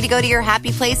 Ready to go to your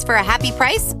happy place for a happy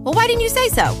price? Well, why didn't you say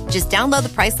so? Just download the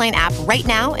Priceline app right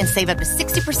now and save up to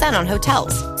 60% on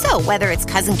hotels. So whether it's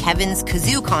Cousin Kevin's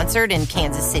Kazoo Concert in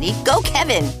Kansas City, go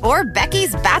Kevin, or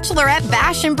Becky's Bachelorette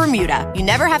Bash in Bermuda, you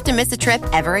never have to miss a trip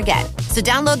ever again. So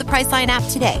download the Priceline app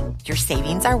today. Your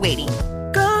savings are waiting.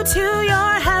 Go to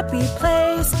your happy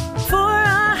place for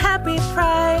a happy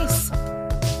price.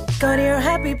 Go to your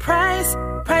happy price,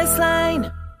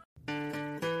 Priceline.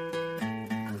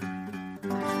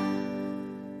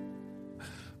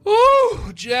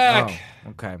 Ooh, Jack. Oh,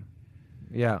 okay.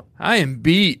 Yeah. I am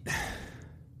beat.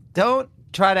 Don't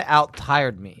try to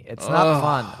out-tired me. It's not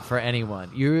fun for anyone.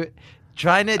 You're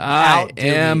trying to I outdo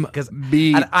am me. Because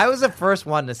beat. I was the first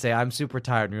one to say I'm super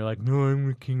tired, and you're like, no, I'm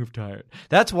the king of tired.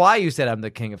 That's why you said I'm the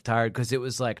king of tired, because it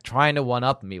was like trying to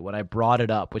one-up me when I brought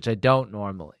it up, which I don't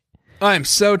normally. I'm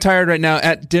so tired right now.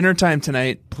 At dinner time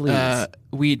tonight, Please.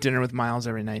 We eat dinner with Miles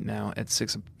every night now at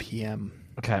 6 p.m.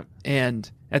 Okay. And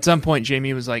at some point,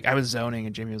 Jamie was like, I was zoning,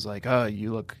 and Jamie was like, oh,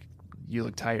 you look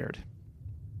tired.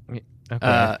 Okay.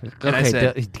 And I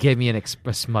said, he gave me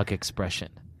a smug expression.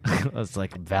 I was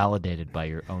like validated by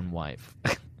your own wife.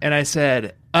 and I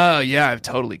said, oh, yeah, I've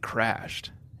totally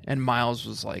crashed. And Miles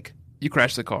was like, you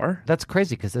crashed the car? That's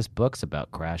crazy because this book's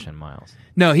about crashing, Miles.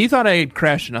 No, he thought I had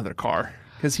crashed another car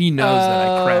because he knows that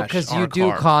I crashed because our you do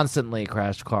car. constantly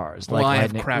crash cars. Well, I have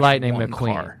Lightning, crashed Lightning one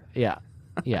McQueen. car. Yeah.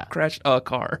 Yeah. Crashed a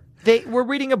car. They were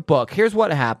reading a book. Here's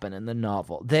what happened in the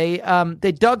novel. They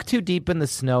dug too deep in the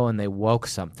snow and they woke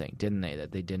something, didn't they,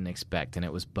 that they didn't expect, and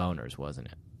it was boners, wasn't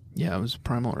it? Yeah, it was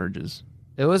primal urges.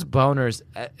 It was boners,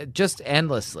 just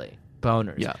endlessly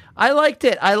boners. Yeah. I liked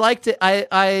it.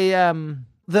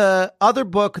 The other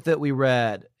book that we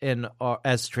read in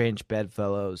As Strange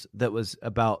Bedfellows that was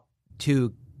about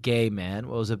two gay men,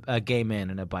 was a gay man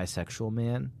and a bisexual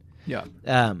man. Yeah.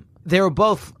 They were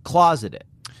both closeted.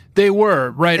 They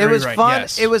were right. It was right, fun.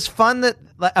 Yes. It was fun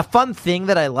a fun thing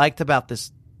that I liked about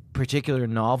this particular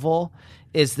novel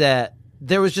is that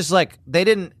there was just like they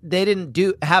didn't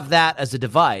have that as a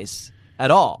device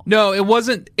at all. No, it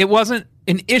wasn't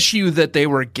an issue that they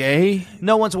were gay.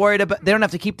 No one's worried about. They don't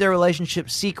have to keep their relationship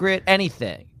secret.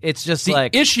 Anything. It's just The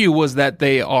like issue was that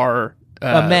they are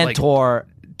a mentor.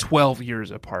 like 12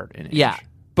 years apart in age. Yeah.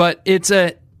 But it's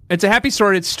a happy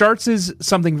story. It starts as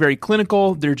something very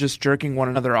clinical. They're just jerking one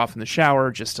another off in the shower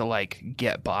just to like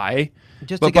get by.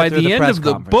 Just but to get by through the end press of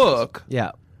the conferences. book,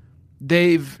 Yeah.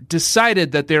 they've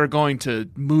decided that they're going to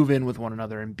move in with one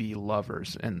another and be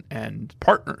lovers and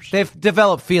partners. They've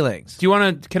developed feelings.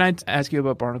 Can I ask you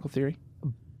about barnacle theory?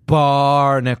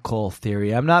 Barnacle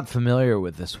theory. I'm not familiar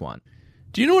with this one.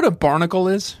 Do you know what a barnacle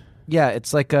is? Yeah,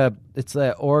 it's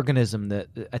an organism that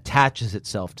attaches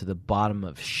itself to the bottom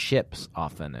of ships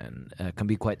often and can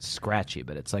be quite scratchy,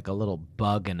 but it's like a little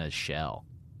bug in a shell.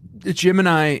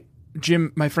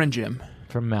 My friend Jim.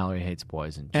 From Mallory Hates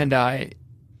Boys. And I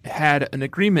had an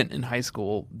agreement in high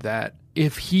school that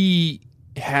if he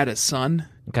had a son,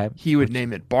 he would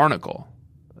name it Barnacle.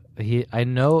 I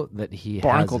know that he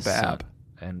Barnacle has a son, Bab.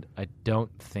 and I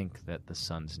don't think that the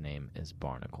son's name is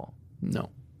Barnacle. No,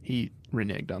 he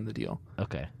reneged on the deal.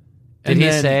 Okay. And Did he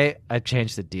then- say, I've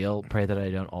changed the deal, pray that I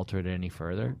don't alter it any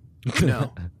further?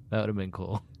 No. That would have been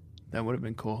cool. That would have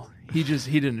been cool. He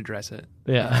didn't address it.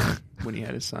 Yeah. When he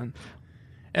had his son.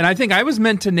 And I think I was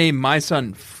meant to name my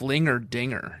son Flinger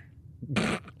Dinger.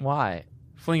 Why?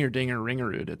 Flinger Dinger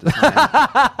Ringarood at the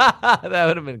time. That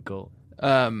would have been cool.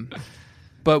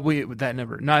 But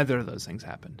neither of those things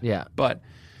happened. Yeah. But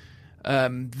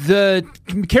the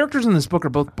characters in this book are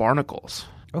both barnacles.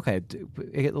 Okay,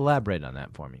 elaborate on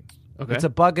that for me. Okay. It's a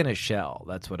bug in a shell.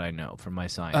 That's what I know from my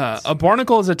science. A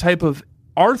barnacle is a type of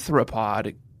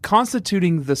arthropod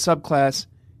constituting the subclass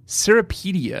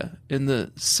Cirripedia in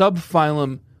the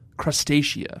subphylum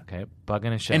Crustacea. Okay, bug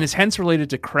in a shell. And is hence related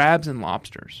to crabs and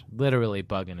lobsters. Literally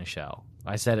bug in a shell.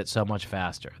 I said it so much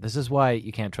faster. This is why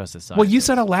you can't trust the science. Well, you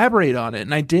said elaborate on it,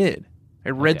 and I did. I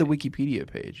read the Wikipedia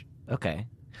page. Okay.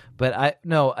 But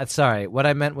sorry. What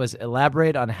I meant was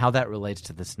elaborate on how that relates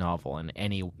to this novel in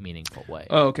any meaningful way.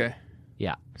 Oh, okay.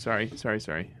 Yeah. Sorry.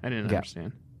 I didn't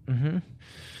understand. Mm-hmm.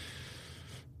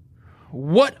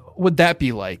 What would that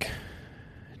be like?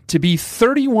 To be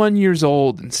 31 years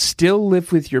old and still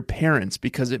live with your parents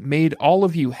because it made all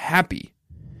of you happy.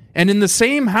 And in the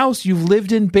same house you've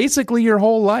lived in basically your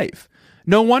whole life.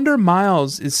 No wonder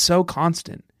Miles is so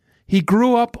constant. He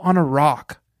grew up on a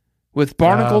rock with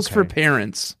barnacles for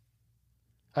parents.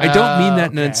 I don't mean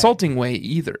that in an insulting way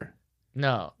either.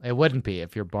 No, it wouldn't be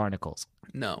if you're barnacles.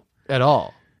 No. At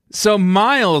all. So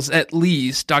Miles, at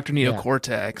least, Dr.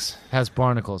 Neocortex, has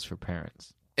barnacles for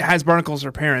parents. Has barnacles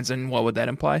for parents, and what would that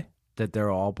imply? That they're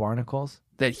all barnacles?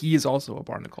 That he is also a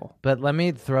barnacle. But let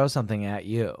me throw something at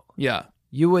you. Yeah.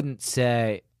 You wouldn't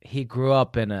say he grew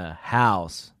up in a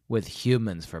house with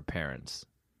humans for parents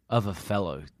of a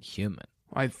fellow human.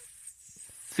 I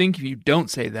think if you don't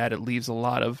say that, it leaves a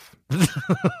lot of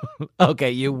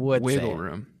okay, you would wiggle say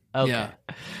room. Okay. Yeah.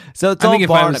 So it's I all think if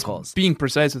barnacles. I was being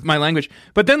precise with my language.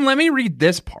 But then let me read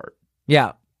this part.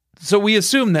 Yeah. So we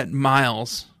assume that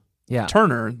Miles Yeah.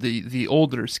 Turner, the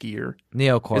older skier,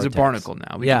 Neocortex. is a barnacle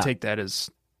now. We Yeah. can take that as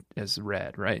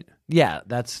red, right? Yeah,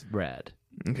 that's red.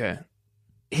 Okay.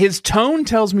 His tone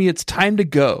tells me it's time to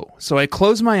go, so I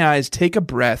close my eyes, take a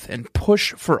breath, and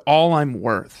push for all I'm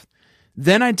worth.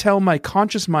 Then I tell my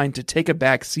conscious mind to take a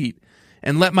back seat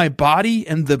and let my body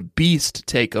and the beast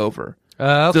take over.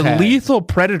 Okay. The lethal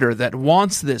predator that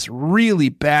wants this really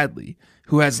badly,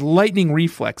 who has lightning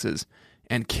reflexes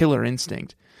and killer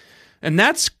instinct. And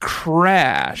that's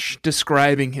Crash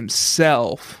describing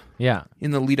himself Yeah.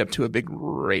 in the lead up to a big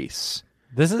race.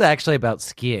 This is actually about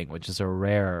skiing, which is a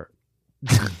rare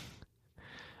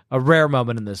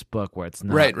moment in this book where it's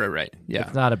not. Right. Yeah.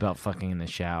 It's not about fucking in the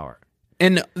shower.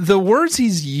 And the words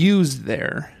he's used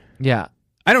there, Yeah.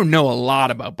 I don't know a lot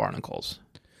about barnacles.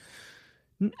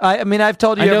 I mean, I've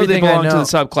told you I know they everything belong I know.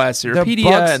 to the subclass They're Cirripedia,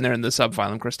 bugs- and they're in the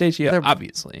subphylum Crustacea, they're-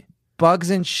 obviously.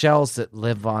 Bugs and shells that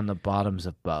live on the bottoms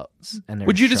of boats. And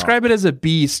Would you describe it as a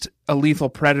beast, a lethal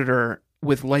predator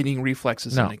with lightning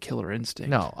reflexes No. and a killer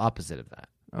instinct? No, opposite of that.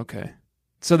 Okay.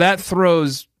 So that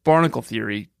throws barnacle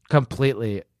theory.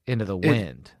 Completely into the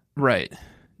wind. Right.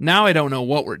 Now I don't know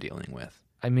what we're dealing with.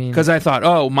 I mean, Because I thought,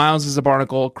 oh, Miles is a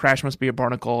barnacle, Crash must be a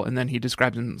barnacle, and then he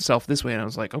described himself this way, and I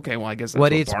was like, okay, well, I guess that's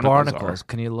what what eats barnacles barnacles? are.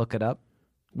 Can you look it up?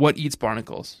 What eats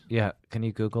barnacles? Yeah, can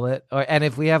you Google it? And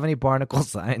if we have any barnacle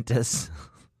scientists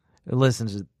who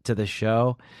listen to the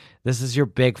show, this is your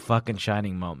big fucking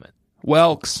shining moment.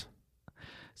 Whelks,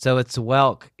 So it's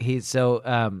Whelk.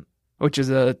 which is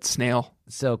a snail.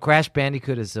 So Crash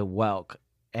Bandicoot is a Whelk,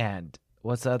 and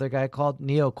what's the other guy called?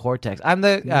 Neocortex. I'm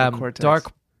the Neocortex.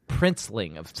 Dark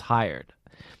Princeling of Tired.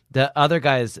 The other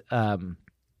guy is a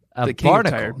The king of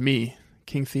barnacle. tired, me,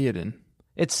 King Theoden.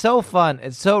 It's so fun.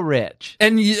 It's so rich.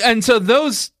 And so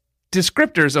those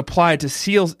descriptors apply to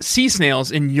sea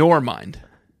snails in your mind.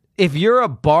 If you're a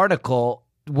barnacle,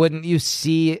 wouldn't you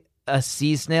see a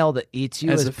sea snail that eats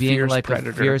you As as, a being fierce like predator.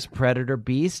 a fierce predator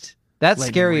beast? That's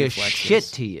Lightning scary as reflexes. shit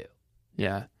to you.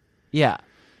 Yeah. Yeah.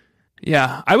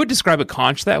 Yeah. I would describe a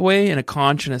conch that way, and a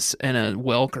conch and a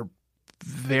whelk are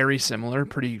very similar,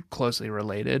 pretty closely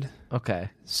related. Okay.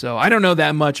 So I don't know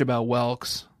that much about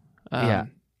whelks. Yeah.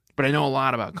 But I know a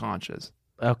lot about conches.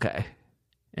 Okay.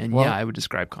 And Well- yeah, I would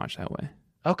describe conch that way.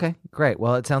 Okay, great.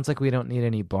 Well, it sounds like we don't need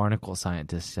any barnacle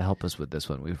scientists to help us with this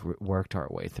one. We've worked our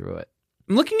way through it.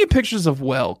 I'm looking at pictures of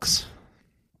whelks.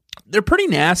 They're pretty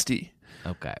nasty.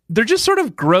 Okay. They're just sort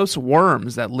of gross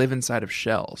worms that live inside of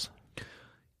shells.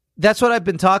 That's what I've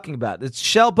been talking about. It's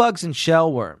shell bugs and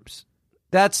shell worms.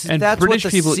 That's And what British the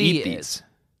people sea eat is. these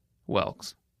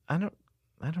whelks. I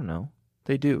don't know.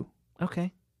 They do.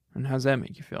 Okay. And how's that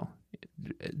make you feel?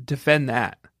 Defend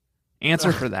that.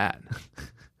 Answer for that.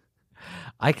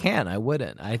 I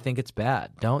wouldn't. I think it's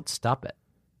bad. Don't stop it.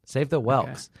 Save the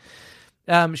whelks.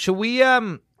 Should we I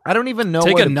don't even know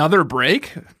Take what another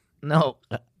break? No.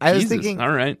 I was Jesus. thinking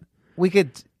All right. we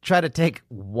could try to take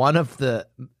one of the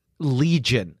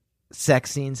legion sex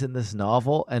scenes in this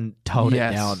novel and tone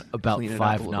Yes. it down about Clean it up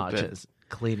 5 a little bit. notches.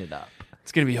 Clean it up.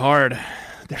 It's going to be hard.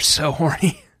 They're so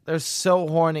horny. They're so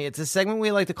horny. It's a segment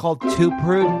we like to call Two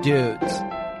Prude Dudes.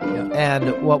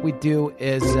 And what we do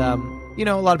is, a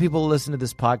lot of people listen to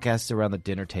this podcast around the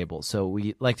dinner table. So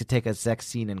we like to take a sex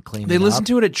scene and clean They it listen up.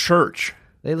 to it at church.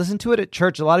 They listen to it at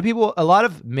church. A lot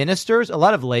of ministers, a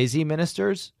lot of lazy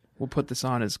ministers We'll put this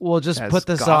on as will just as put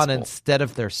this gospel. on instead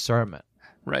of their sermon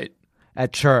Right.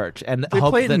 at church and They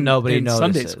hope play it that nobody in notices.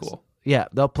 Sunday school. Yeah,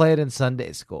 they'll play it in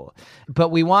Sunday school. But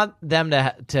we want them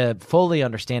to fully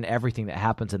understand everything that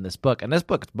happens in this book. And this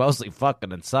book is mostly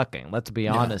fucking and sucking. Let's be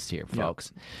honest here,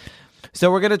 folks.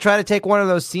 So we're going to try to take one of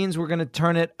those scenes. We're going to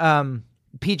turn it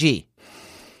PG.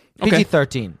 Okay.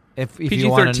 PG-13 if you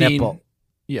want a PG-13. nipple.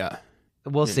 Yeah.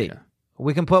 We'll see. yeah.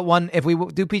 We can put one. If we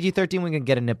do PG-13, we can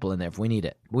get a nipple in there if we need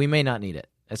it. We may not need it.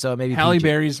 So maybe Halle PG.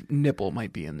 Berry's nipple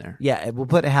might be in there. Yeah, we'll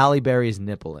put Halle Berry's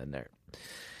nipple in there.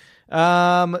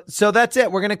 So that's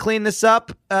it. We're going to clean this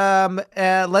up.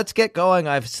 Let's get going.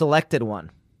 I've selected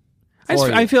one.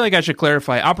 I feel like I should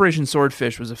clarify. Operation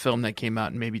Swordfish was a film that came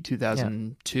out in maybe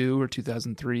 2002 or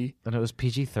 2003. And it was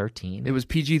PG-13. It was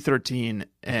PG-13,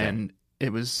 and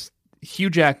it was Hugh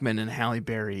Jackman and Halle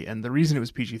Berry. And the reason it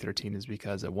was PG-13 is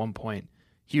because at one point,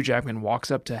 Hugh Jackman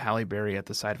walks up to Halle Berry at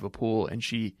the side of a pool, and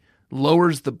she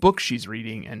lowers the book she's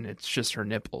reading, and it's just her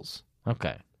nipples.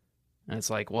 Okay. And it's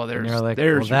like, well, And there's you're like,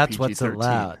 there's your that's what's PG-13.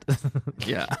 allowed.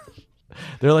 Yeah.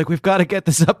 They're like, we've got to get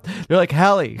this up. They're like,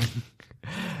 Halle,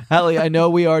 I know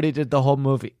we already did the whole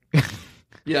movie.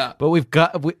 Yeah. But we've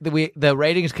got the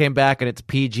ratings came back and it's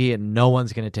PG and no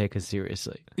one's going to take us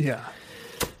seriously. Yeah.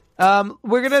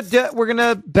 We're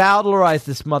gonna battlerize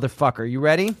this motherfucker. You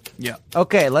ready? Yeah.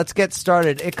 Okay, let's get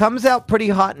started. It comes out pretty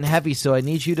hot and heavy, so I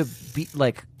need you to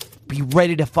be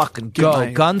ready to fucking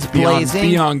go. Guns blazing.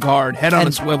 Be on guard. Head on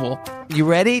a swivel. You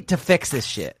ready to fix this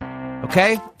shit?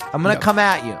 Okay? I'm gonna come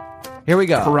at you. Here we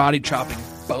go. Karate chopping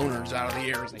boners out of the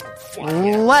air as they fly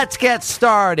in. Let's get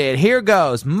started. Here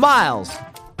goes. Miles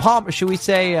Palmer. Should we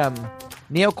say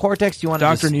neocortex? Do you want to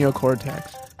Dr.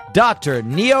 Neocortex. Dr.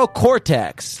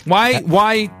 Neocortex.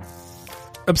 Why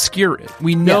obscure it?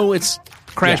 We know it's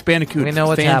Crash Bandicoot. We know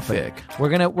what's fanfic.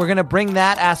 happening. We're gonna bring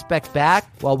that aspect back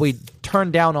while we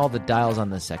turn down all the dials on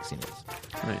the sexiness.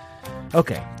 Right.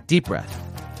 Okay. Deep breath.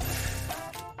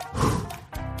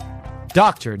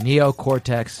 Dr.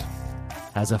 Neocortex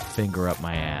has a finger up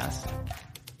my ass.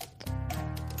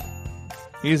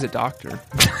 He is a doctor.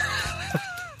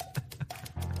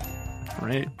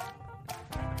 Right?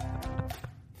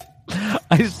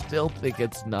 I still think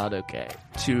it's not okay.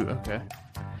 Okay.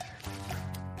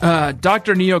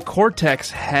 Dr. Neocortex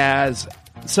has...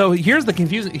 So here's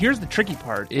the tricky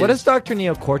part. What does Dr.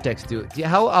 Neocortex do?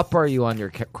 How up are you on your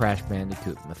Crash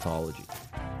Bandicoot mythology?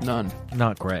 None.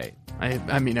 Not great.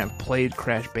 I mean, I've played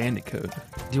Crash Bandicoot.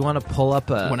 Do you want to pull up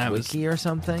a when I was wiki or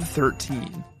something?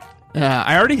 13.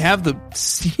 I already have the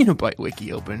Xenobyte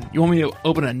wiki open. You want me to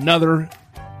open another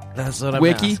That's what I'm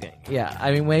wiki? asking. Yeah,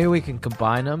 I mean, maybe we can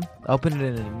combine them. Open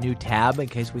it in a new tab in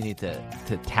case we need to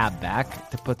tab back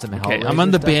to put some Okay, Hellraiser I'm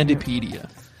on the stuff in here. Bandipedia.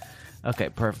 Okay,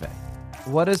 perfect.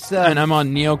 What is And I'm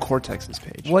on Neocortex's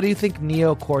page. what do you think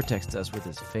Neocortex does with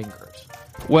his fingers?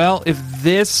 Well, if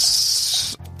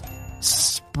this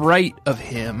sprite of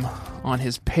him on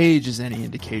his page is any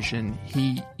indication,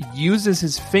 he uses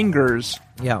his fingers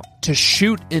Yeah. to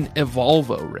shoot an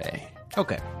Evolvo ray.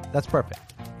 Okay, that's perfect.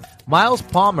 Miles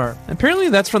Palmer. Apparently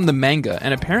that's from the manga,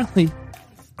 and apparently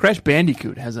Crash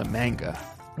Bandicoot has a manga.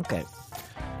 Okay.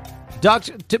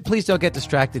 Please don't get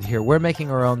distracted here. We're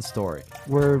making our own story.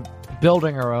 We're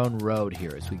building our own road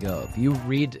here as we go. If you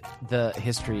read the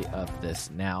history of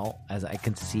this now, as I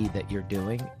can see that you're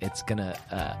doing, it's going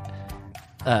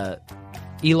to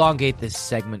elongate this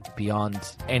segment beyond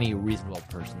any reasonable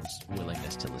person's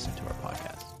willingness to listen to our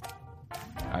podcast.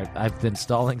 All right, I've been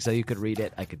stalling so you could read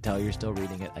it. I could tell you're still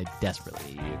reading it. I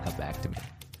desperately need you to come back to me.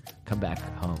 Come back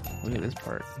home. Look at this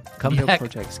part. Come back.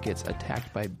 Neocortex gets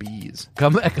attacked by bees.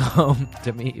 Come back home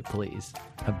to me, please.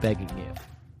 I'm begging you.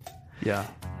 Yeah,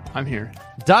 I'm here.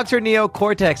 Dr.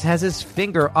 Neocortex has his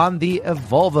finger on the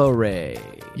Evolvo ray.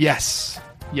 Yes.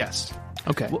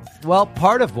 Okay. Well,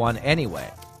 part of one anyway.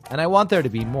 And I want there to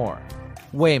be more.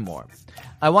 Way more.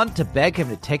 I want to beg him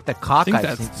to take the cockeyed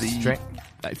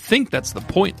I think that's the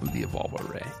point of the Evolvo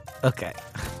ray. Okay.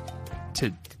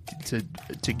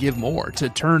 To give more, to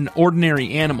turn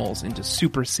ordinary animals into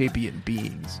super sapient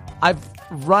beings. I've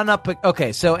run up...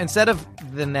 Okay, so instead of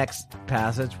the next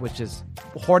passage, which is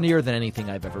hornier than anything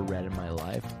I've ever read in my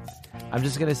life, I'm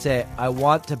just going to say I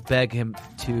want to beg him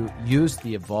to use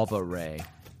the Evolvo ray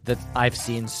that I've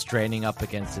seen straining up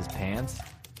against his pants.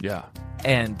 Yeah.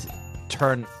 And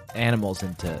turn animals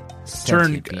into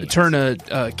sentient beings. Turn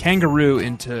a kangaroo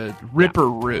into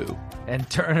Ripperoo. And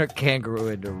turn a kangaroo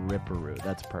into Ripperoo.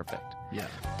 That's perfect. Yeah.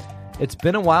 It's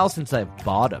been a while since I've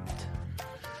bottomed.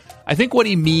 I think what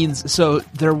he means... So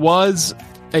there was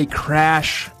a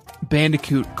Crash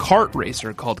Bandicoot kart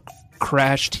racer called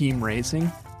Crash Team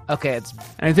Racing. Okay,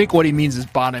 And I think what he means is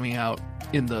bottoming out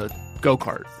in the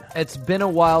go-kart. It's been a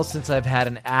while since I've had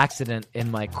an accident in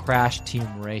my Crash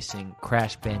Team Racing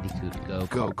Crash Bandicoot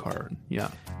Go-kart, yeah.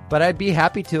 But I'd be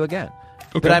happy to again.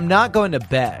 Okay. But I'm not going to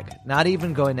beg, not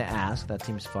even going to ask. That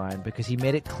seems fine, because he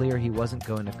made it clear he wasn't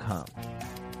going to come.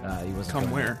 He wasn't Come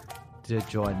going where? to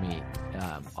join me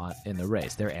in the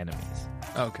race. They're enemies.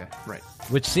 Okay, right.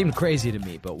 Which seemed crazy to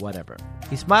me, but whatever.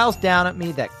 He smiles down at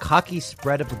me, that cocky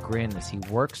spread of a grin as he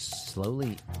works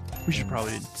slowly. We should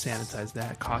probably sanitize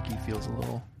that. Cocky feels a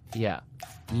little... Yeah.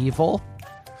 Evil?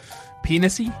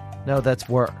 Penisy? No, that's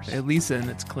worse. At least in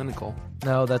its clinical.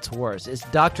 No, that's worse. Is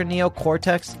Dr.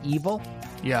 Neocortex evil?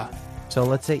 Yeah. So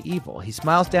let's say evil. He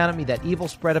smiles down at me, that evil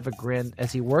spread of a grin,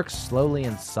 as he works slowly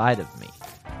inside of me.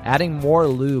 Adding more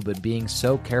lube and being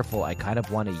so careful, I kind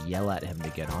of want to yell at him to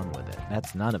get on with it.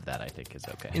 That's none of that, I think, is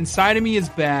okay. Inside of me is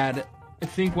bad. I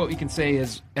think what we can say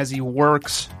is, as he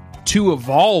works to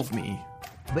evolve me.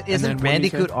 But isn't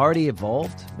Bandicoot already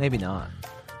evolved? Maybe not.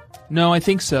 No, I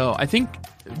think so.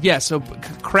 So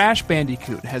Crash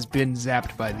Bandicoot has been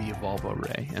zapped by the Evolvo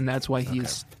ray, and that's why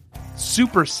he's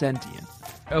super sentient.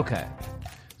 Okay.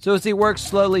 So as he works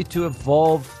slowly to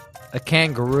evolve a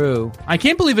kangaroo... I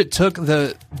can't believe it took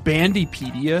the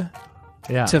Bandipedia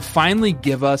to finally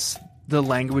give us the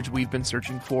language we've been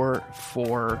searching for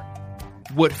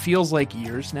what feels like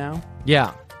years now.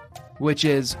 Yeah. Which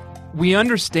is, we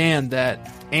understand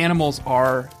that animals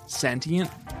are sentient,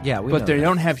 but they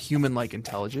don't have human-like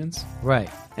intelligence. Right.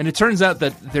 And it turns out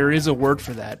that there is a word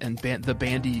for that, and the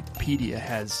Bandipedia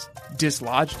has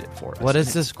dislodged it for us. What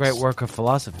is this great work of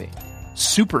philosophy?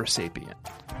 Super sapient.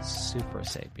 Super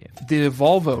sapient. The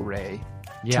Evolvo ray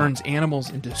turns animals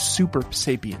into super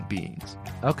sapient beings.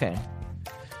 Okay.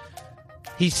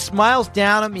 He smiles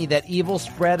down at me, that evil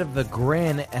spread of the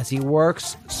grin, as he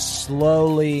works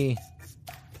slowly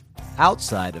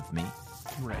outside of me.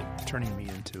 Right, turning me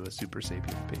into a super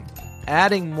sapient being.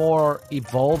 Adding more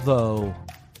Evolvo.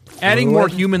 Adding more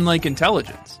human-like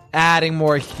intelligence. Adding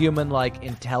more human-like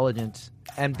intelligence.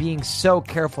 And being so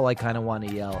careful, I kind of want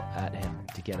to yell at him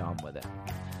to get on with it.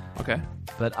 Okay.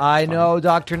 But I know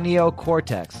Dr.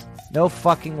 Neocortex. No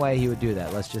fucking way he would do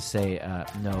that. Let's just say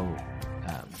no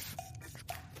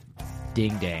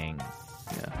ding-dang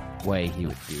way he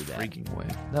would do that. Freaking way.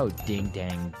 No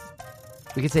ding-dang.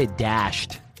 We could say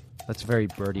dashed. That's very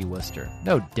Birdie Worcester.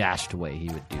 No dashed way he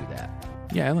would do that.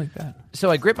 Yeah, I like that. So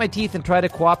I grit my teeth and try to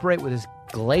cooperate with his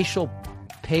glacial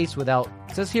pace without...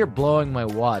 It says here blowing my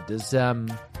wad. Does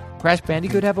Crash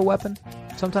Bandicoot have a weapon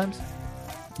sometimes?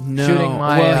 No. Shooting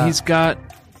my, well, he's got...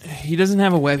 He doesn't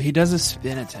have a web. He does a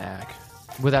spin attack.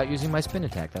 Without using my spin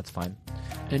attack, that's fine.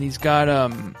 And he's got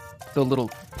the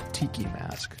little tiki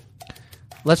mask.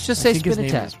 Let's just say spin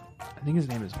attack. I think his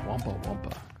name is Wumpa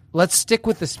Wumpa. Let's stick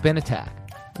with the spin attack.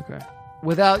 Okay.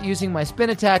 Without using my spin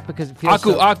attack because it feels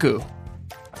Aku.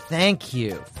 Thank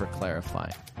you for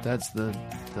clarifying. That's the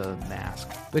mask.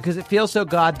 Because it feels so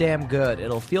goddamn good.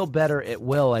 It'll feel better. It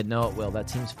will. I know it will. That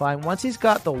seems fine. Once he's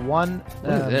got the one...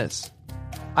 What is this?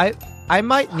 I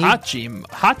might need...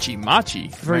 Hachi Machi.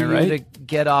 For you to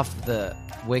get off the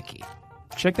wiki.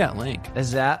 Check that link.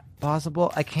 Is that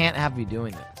possible? I can't have you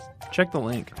doing this. Check the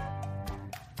link.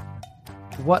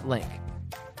 What link?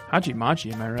 Hachi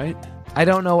Machi, am I right? I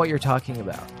don't know what you're talking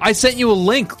about. I sent you a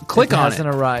link. Click on it. It hasn't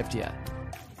arrived yet.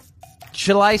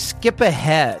 Shall I skip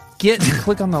ahead?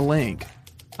 Click on the link.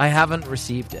 I haven't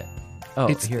received it. Oh,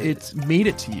 here it's made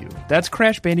it to you. That's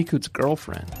Crash Bandicoot's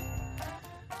girlfriend.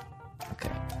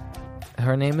 Okay.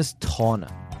 Her name is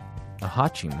Tawna. A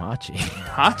Hachi Machi.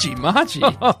 Hachi Machi.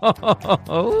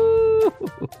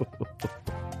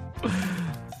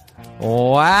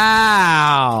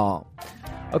 Wow.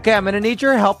 Okay, I'm going to need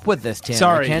your help with this, Tanner.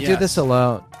 Sorry, I can't do this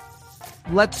alone.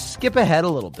 Let's skip ahead a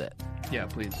little bit. Yeah,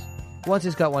 please. Once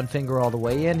he's got one finger all the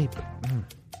way in,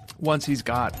 once he's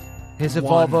got his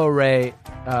Evolvo ray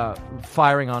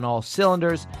firing on all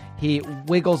cylinders, he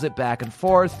wiggles it back and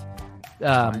forth,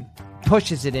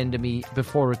 pushes it into me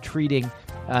before retreating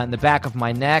in the back of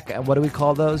my neck. What do we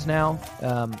call those now?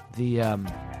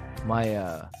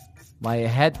 My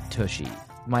head tushy.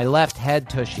 My left head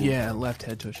tushy. Yeah, left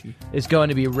head tushy. Is going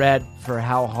to be red for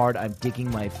how hard I'm digging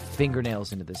my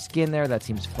fingernails into the skin there. That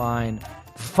seems fine.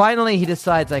 Finally, he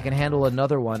decides I can handle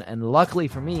another one, and luckily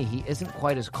for me, he isn't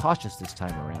quite as cautious this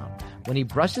time around. When he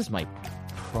brushes my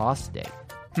prostate.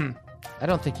 I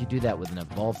don't think you do that with an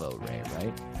Evolvo ray,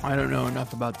 right? I don't know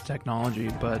enough about the technology,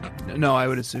 but no, I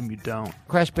would assume you don't.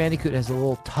 Crash Bandicoot has a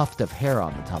little tuft of hair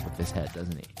on the top of his head,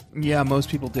 doesn't he? Yeah, most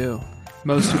people do.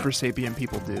 Most super sapient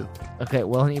people do. Okay,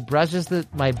 well, when he brushes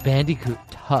my Bandicoot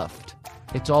tuft,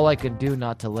 it's all I can do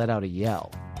not to let out a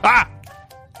yell. Ah!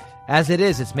 As it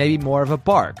is, it's maybe more of a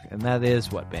bark, and that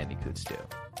is what Bandicoots do.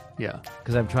 Yeah.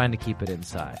 Because I'm trying to keep it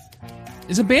inside.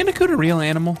 Is a Bandicoot a real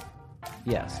animal?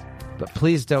 Yes. But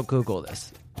please don't Google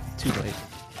this. Too late.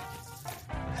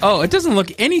 Oh, it doesn't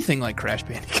look anything like Crash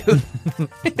Bandicoot.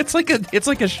 It's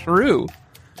like a shrew.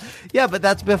 Yeah, but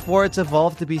that's before it's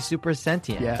evolved to be super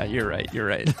sentient. Yeah, you're right.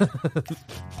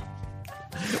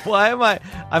 Why am I?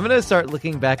 I'm going to start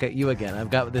looking back at you again.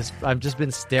 I've just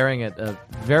been staring at a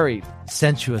very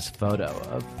sensuous photo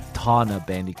of Tawna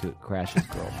Bandicoot, Crash's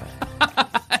girlfriend.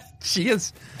 She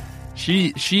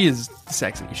is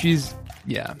sexy.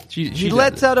 She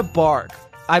lets out a bark.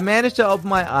 I managed to open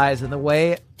my eyes, and the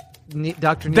way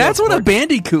Dr. Neil That's what a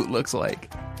Bandicoot looks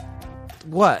like.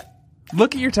 What?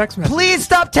 Look at your text message. Please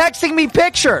stop texting me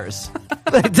pictures.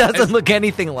 It doesn't look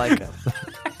anything like him.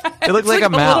 It looks like a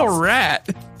mouse. A little rat.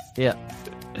 Yeah.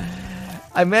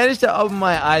 I managed to open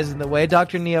my eyes, and the way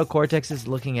Dr. Neocortex is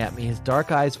looking at me, his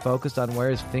dark eyes focused on where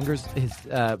his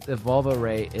Evolvo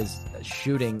ray is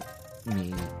shooting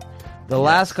me. The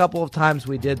last couple of times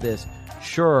we did this,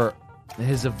 sure,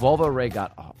 his Evolvo ray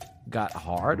got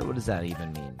hard. What does that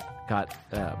even mean? Got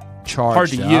charged hard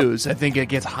to up. use. I think it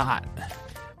gets hot.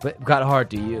 But got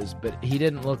hard to use, but he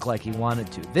didn't look like he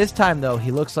wanted to. This time, though, he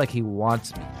looks like he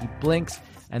wants me. He blinks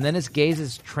And then his gaze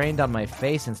is trained on my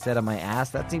face instead of my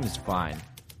ass. That seems fine.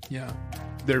 Yeah.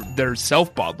 They're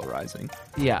self-bowdlerizing.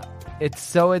 Yeah. It's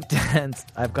so intense,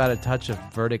 I've got a touch of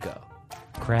vertigo.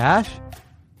 Crash?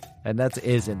 And that's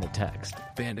is in the text.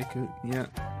 Bandicoot, yeah.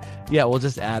 Yeah, we'll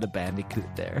just add a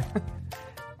bandicoot there.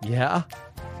 Yeah?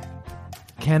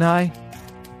 Can I?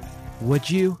 Would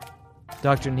you?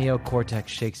 Dr. Neocortex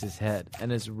shakes his head,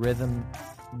 and his rhythm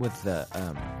with the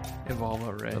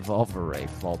Evolve Array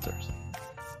falters.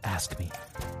 Ask me.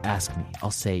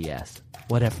 I'll say yes.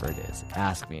 Whatever it is,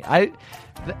 ask me.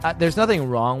 There's nothing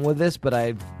wrong with this, but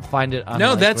I find it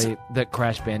unlikely that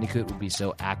Crash Bandicoot would be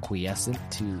so acquiescent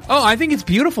to... Oh, I think it's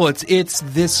beautiful. It's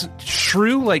this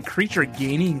shrew-like creature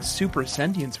gaining super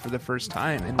sentience for the first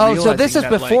time. And so this is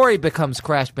before he becomes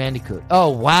Crash Bandicoot. Oh,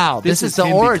 wow. This is the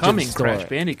him origin becoming story. Crash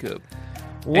Bandicoot.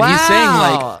 Wow. And he's saying,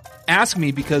 like, ask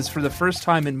me because for the first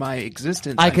time in my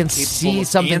existence, I I'm can capable see of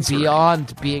something answering.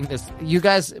 beyond being this. You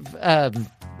guys...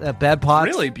 Bed Pots,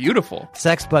 really beautiful.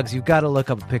 Sex Bugs, you've got to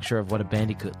look up a picture of what a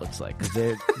Bandicoot looks like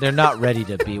because they're not ready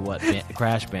to be what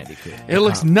Crash Bandicoot. It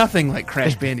looks nothing like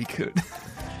Crash Bandicoot.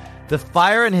 The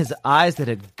fire in his eyes that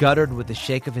had guttered with the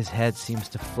shake of his head seems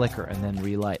to flicker and then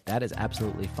relight. That is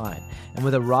absolutely fine. And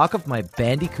with a rock of my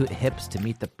Bandicoot hips to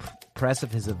meet the press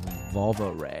of his Evolve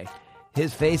Array,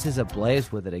 his face is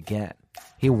ablaze with it again.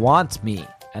 He wants me,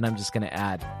 and I'm just going to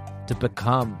add, to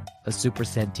become a super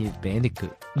sentient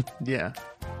Bandicoot. Yeah.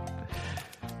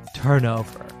 Turn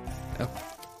over.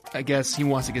 I guess he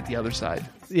wants to get the other side.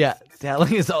 Yeah,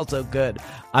 telling is also good.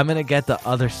 I'm going to get the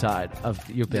other side of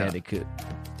your Bandicoot.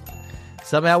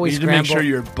 Somehow we need scramble... to make sure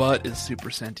your butt is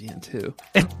super sentient, too.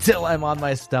 Until I'm on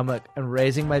my stomach and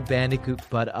raising my Bandicoot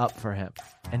butt up for him.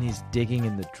 And he's digging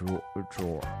in the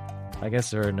drawer. I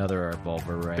guess there's another Evolve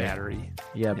Array. Battery.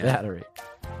 Yeah, battery.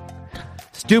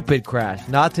 Stupid Crash,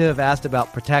 not to have asked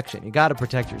about protection. You got to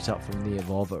protect yourself from the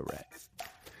Evolve Array.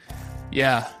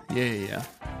 Yeah.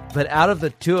 But out of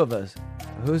the two of us,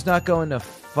 who's not going to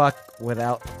fuck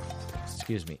without...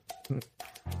 Excuse me.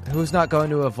 Who's not going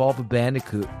to evolve a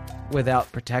Bandicoot without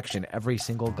protection every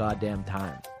single goddamn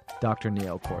time? Dr.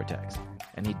 Neocortex.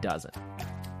 And he doesn't.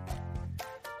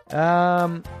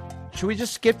 Should we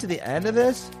just skip to the end of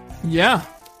this? Yeah.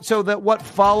 So that what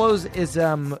follows is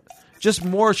just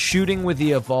more shooting with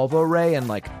the Evolve Array and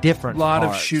like different lot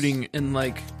parts. of shooting and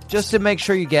like... Just to make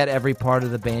sure you get every part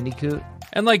of the Bandicoot.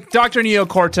 And like Dr.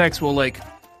 Neocortex will like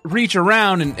reach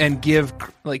around and give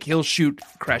like he'll shoot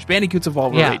Crash Bandicoot's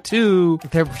Evolve Array too.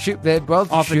 They're both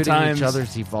shooting Oftentimes- each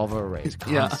other's Evolve Arrays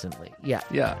constantly.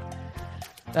 Yeah.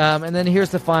 And then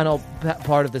here's the final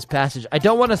part of this passage. I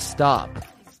don't want to stop.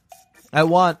 I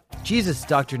want... Jesus,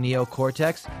 Dr.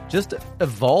 Neocortex, just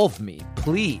evolve me,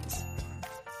 please.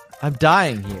 I'm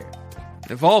dying here.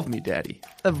 Evolve me, Daddy.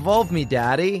 Evolve me,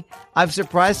 Daddy. I've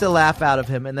surprised a laugh out of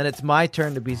him, and then it's my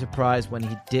turn to be surprised when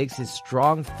he digs his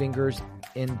strong fingers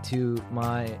into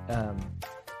my...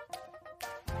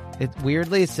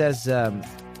 Weirdly, it says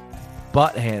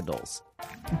butt handles.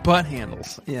 Butt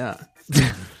handles. Yeah.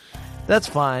 That's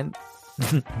fine.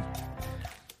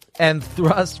 And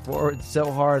thrust forward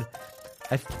so hard.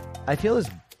 I feel his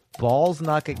balls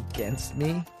knock against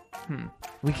me.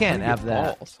 We can't have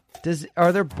that. Balls?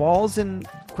 Are there balls in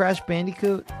Crash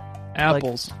Bandicoot?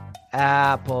 Apples. Like,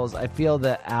 apples. I feel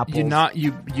the apples.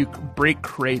 You break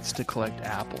crates to collect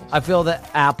apples. I feel the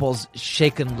apples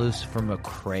shaken loose from a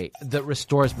crate that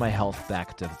restores my health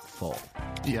back to full.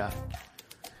 Yeah.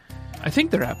 I think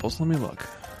they're apples. Let me look.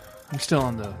 I'm still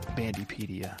on the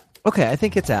Bandipedia. Okay, I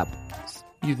think it's apples.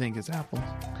 You think it's apples?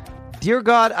 Dear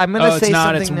God, I'm going to say it's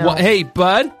not. something It's now. hey,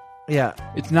 bud. Yeah.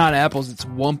 It's not apples. It's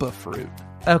Wumpa fruit.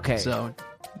 Okay. So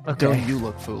Okay. don't you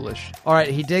look foolish. All right,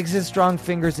 he digs his strong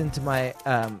fingers into my,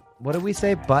 what do we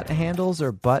say, butt handles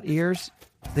or butt ears?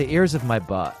 The ears of my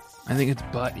butt. I think it's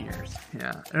butt ears.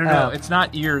 Yeah. I don't know. It's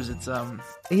not ears. It's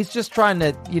He's just trying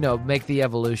to, make the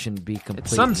evolution be complete.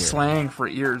 It's some here. slang for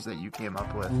ears that you came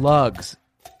up with. Lugs.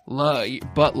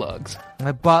 Butt lugs.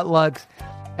 My butt lugs.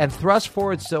 And thrust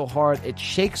forward so hard, it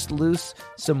shakes loose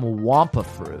some Wampa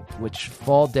fruit, which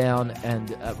fall down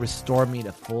and restore me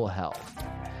to full health.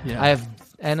 Yeah.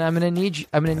 I'm gonna need you.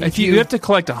 If you have to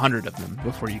collect 100 of them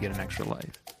before you get an extra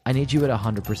life. I need you at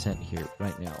 100% here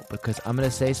right now because I'm gonna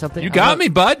say something. You got me,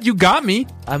 bud. You got me.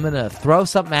 I'm gonna throw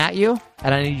something at you,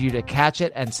 and I need you to catch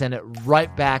it and send it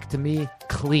right back to me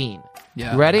clean.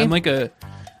 Yeah. You ready?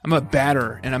 I'm a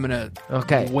batter, and I'm gonna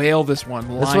whale this one.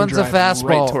 This one's a fastball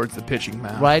right towards the pitching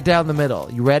mound. Right down the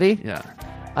middle. You ready? Yeah.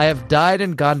 I have died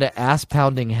and gone to ass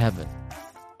pounding heaven.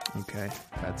 Okay,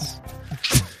 that's.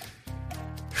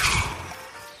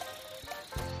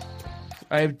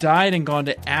 I have died and gone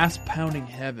to ass pounding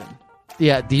heaven.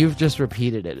 Yeah, you've just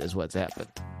repeated it is what's happened.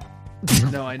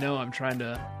 No, I know. I'm trying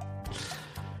to.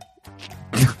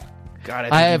 God,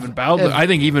 I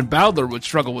think even Bowdler would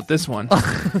struggle with this one.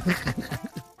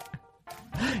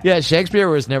 Yeah, Shakespeare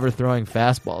was never throwing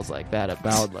fastballs like that at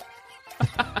Bowdler.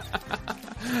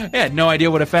 I had no idea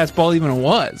what a fastball even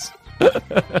was.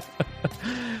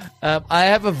 I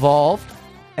have evolved,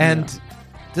 and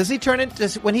does he turn into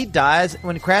when he dies?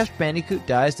 When Crash Bandicoot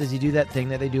dies, does he do that thing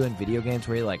that they do in video games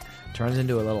where he like turns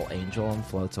into a little angel and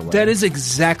floats away? That is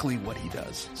exactly what he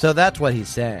does. So that's what he's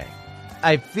saying.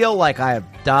 I feel like I have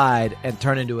died and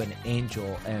turned into an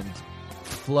angel and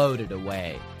floated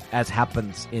away, as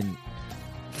happens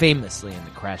famously in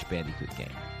the Crash Bandicoot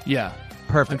game. Yeah.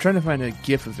 Perfect. I'm trying to find a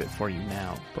GIF of it for you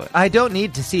now, but I don't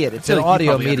need to see it. It's an like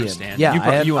audio you medium. understand.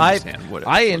 Yeah, you understand what it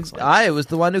looks like. I was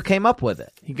the one who came up with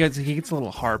it. He gets a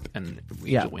little harp and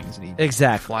angel wings, and he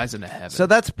flies into heaven. So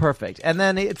that's perfect. And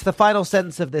then it's the final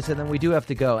sentence of this, and then we do have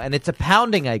to go. And it's a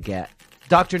pounding I get.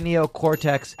 Dr. Neo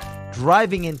Cortex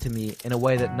driving into me in a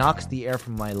way that knocks the air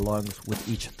from my lungs with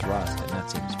each thrust, and that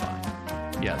seems fine.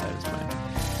 Yeah, that is fine.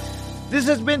 This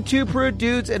has been Two Prude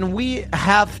Dudes, and we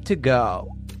have to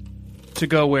go. To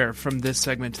go where? From this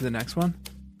segment to the next one?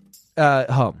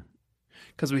 Home.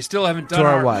 Because we still haven't done To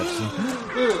our wives.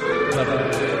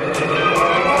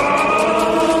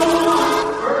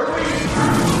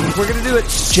 We're going to do it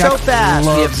so fast.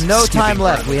 We have no time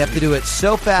left. We have to do it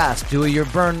so fast. Do your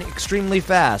burn extremely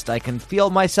fast. I can feel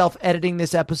myself editing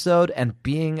this episode and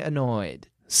being annoyed.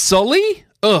 Sully?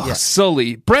 Ugh,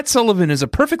 Sully. Brett Sullivan is a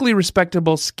perfectly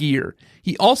respectable skier.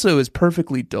 He also is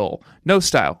perfectly dull. No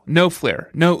style, no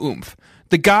flair, no oomph.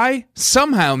 The guy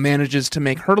somehow manages to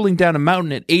make hurtling down a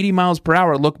mountain at 80 miles per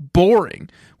hour look boring,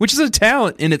 which is a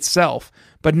talent in itself,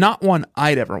 but not one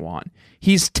I'd ever want.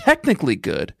 He's technically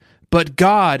good, but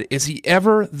God, is he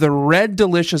ever the red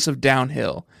delicious of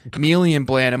downhill. Mealy and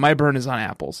bland, and my burn is on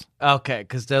apples. Okay,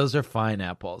 because those are fine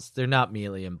apples. They're not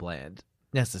mealy and bland,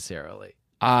 necessarily.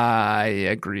 I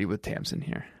agree with Tamsen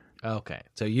here. Okay,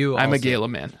 so you I'm a Gala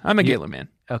man. Gala man.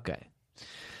 Okay.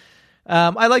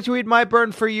 I'd like to read my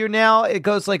burn for you now. It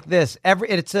goes like this.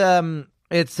 It's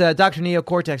Dr. Neo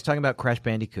Cortex talking about Crash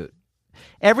Bandicoot.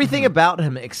 Everything about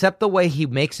him, except the way he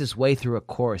makes his way through a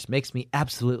course, makes me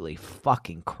absolutely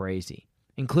fucking crazy,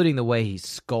 including the way he's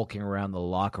skulking around the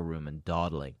locker room and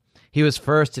dawdling. He was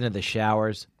first into the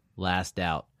showers, last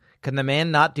out. Can the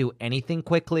man not do anything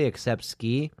quickly except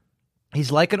ski?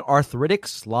 He's like an arthritic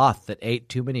sloth that ate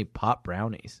too many pot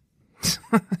brownies.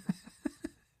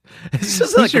 It's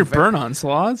just like your burn on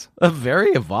sloths. A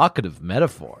very evocative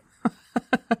metaphor.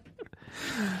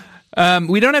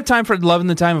 We don't have time for Love in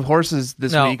the Time of Horses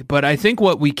this week, but I think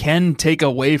what we can take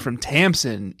away from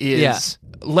Tamsen is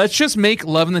let's just make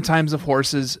Love in the Times of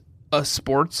Horses a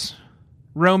sports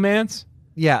romance.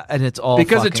 Yeah, and it's all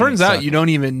because it turns out you don't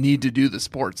even need to do the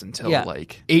sports until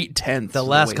like 8/10 the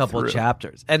last couple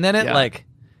chapters, and then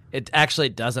it actually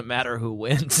doesn't matter who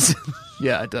wins.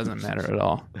 Yeah, it doesn't matter at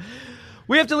all.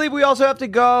 We have to leave. We also have to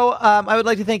go. I would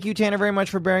like to thank you, Tanner, very much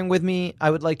for bearing with me.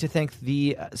 I would like to thank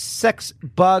the Sex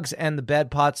Bugs and the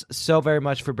Bed Pots so very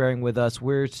much for bearing with us.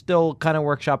 We're still kind of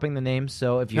workshopping the names,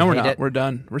 so if you hate we're not. it... We're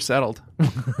done. We're settled.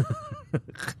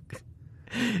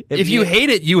 If you hate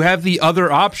it, you have the other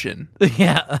option.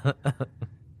 Yeah.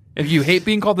 If you hate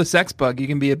being called the Sex Bug, you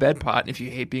can be a Bed Pot. If you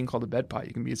hate being called a Bed Pot,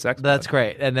 you can be a Sex Bug. That's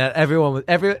great. And that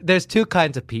there's two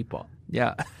kinds of people.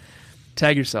 Yeah.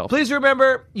 Tag yourself. Please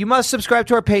remember, you must subscribe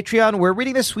to our Patreon. We're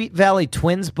reading the Sweet Valley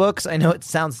Twins books. I know it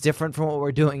sounds different from what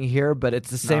we're doing here, but it's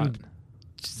the same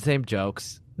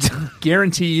jokes.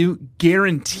 Guarantee you,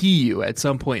 at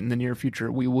some point in the near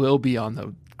future, we will be on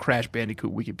the Crash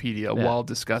Bandicoot Wikipedia while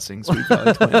discussing Sweet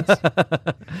Valley Twins.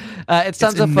 It's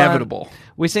tons of inevitable. Fun.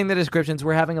 We sing the descriptions.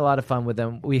 We're having a lot of fun with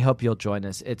them. We hope you'll join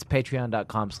us. It's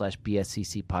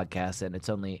patreon.com/BSCC podcast, and it's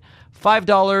only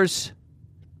 $5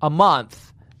 a month.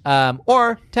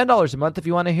 Or $10 a month if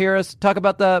you want to hear us talk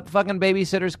about the fucking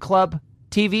Babysitters Club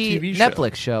TV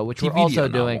Netflix show, which we're also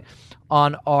doing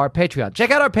on our Patreon.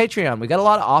 Check out our Patreon. We got a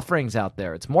lot of offerings out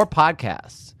there. It's more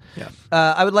podcasts. Yeah.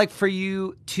 I would like for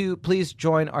you to please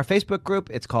join our Facebook group.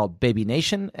 It's called Baby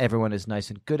Nation. Everyone is nice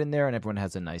and good in there, and everyone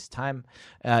has a nice time.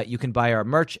 You can buy our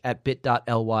merch at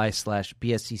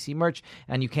bit.ly/BSCC merch,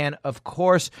 and you can, of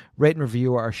course, rate and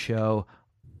review our show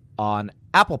on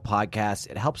Apple Podcasts.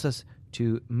 It helps us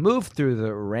to move through the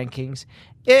rankings.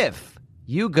 If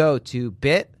you go to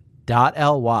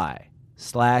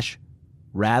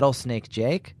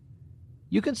bit.ly/rattlesnakejake,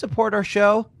 you can support our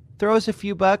show. Throw us a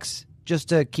few bucks just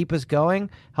to keep us going,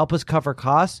 help us cover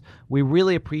costs. We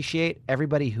really appreciate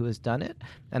everybody who has done it.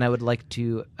 And I would like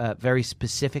to very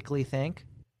specifically thank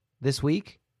this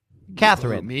week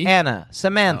Catherine, Me? Anna,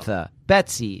 Samantha,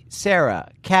 Betsy, Sarah,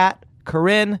 Kat,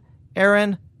 Corinne,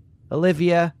 Aaron,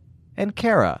 Olivia, and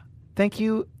Kara. Thank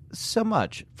you so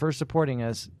much for supporting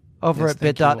us over Yes, at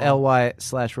thank you all.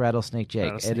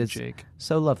 bit.ly/rattlesnakejake. It is Jake.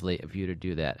 so lovely of you to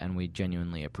do that, and we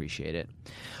genuinely appreciate it.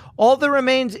 All that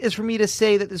remains is for me to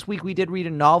say that this week we did read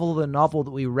a novel. The novel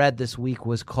that we read this week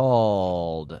was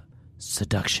called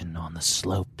Seduction on the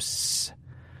Slopes.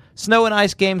 Snow and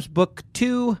Ice Games Book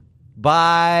 2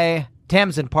 by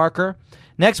Tamsen Parker.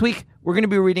 Next week, we're going to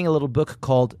be reading a little book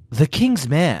called The King's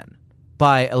Man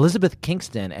by Elizabeth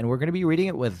Kingston, and we're going to be reading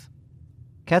it with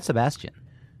Cat Sebastian.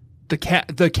 The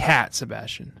cat,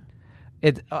 Sebastian.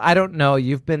 I don't know.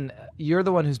 You're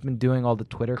the one who's been doing all the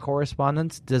Twitter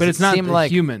correspondence. But it's not seem the like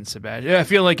human Sebastian. I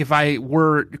feel like if I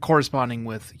were corresponding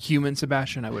with human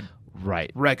Sebastian, I would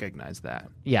recognize that.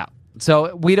 Yeah.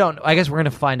 So we don't. I guess we're going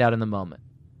to find out in the moment.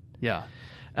 Yeah.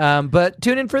 But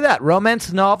tune in for that.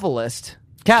 Romance novelist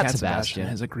Cat Sebastian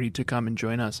has agreed to come and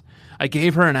join us. I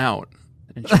gave her an out.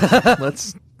 And she's like,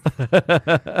 let's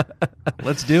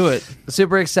do it.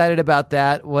 Super excited about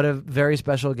that. What a very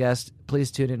special guest. Please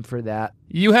tune in for that.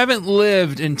 You haven't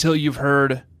lived until you've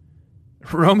heard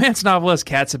romance novelist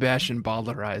Cat Sebastian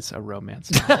bawdlerize a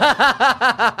romance novel.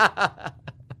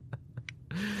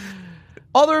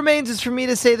 All that remains is for me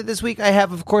to say that this week I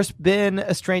have, of course, been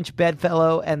a strange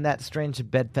bedfellow, and that strange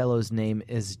bedfellow's name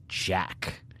is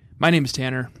Jack. My name is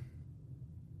Tanner.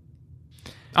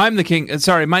 I'm the king.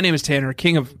 Sorry, my name is Tanner,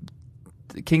 king of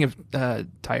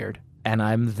Tired. And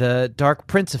I'm the Dark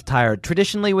Prince of Tired.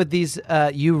 Traditionally with these,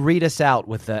 you read us out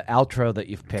with the outro that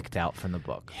you've picked out from the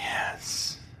book.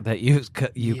 Yes. That you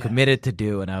committed to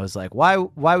do, and I was like, why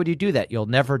would you do that? You'll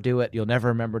never do it. You'll never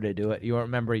remember to do it. You won't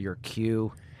remember your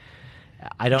cue.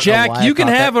 I don't Jack, know why you can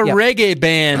have a Yeah. reggae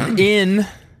band in.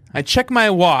 I check my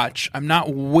watch. I'm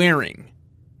not wearing.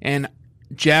 And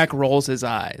Jack rolls his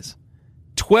eyes.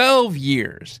 12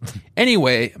 years.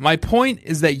 Anyway, my point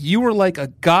is that you were like a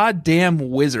goddamn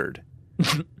wizard.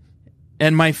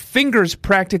 And my fingers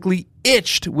practically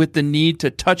itched with the need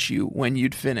to touch you when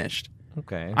you'd finished.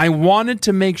 Okay. I wanted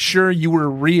to make sure you were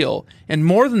real. And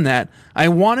more than that, I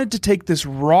wanted to take this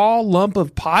raw lump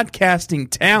of podcasting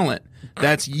talent,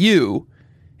 that's you,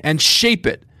 and shape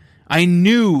it. I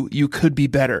knew you could be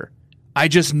better. I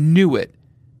just knew it.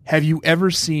 Have you ever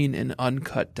seen an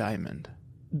uncut diamond?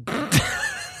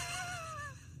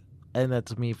 And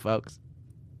that's me, folks.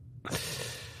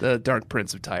 The Dark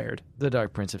Prince of Tired. The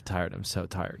Dark Prince of Tired. I'm so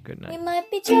tired. Good We night.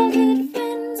 might be childhood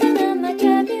friends, and I might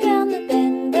drive you round the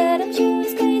bend, but I'm sure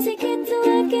as crazy kids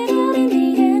will work it out in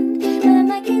the end. I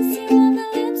might kiss you on the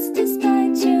lips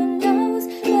despite your nose,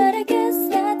 but I guess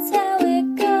that's how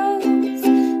it goes.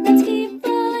 Let's keep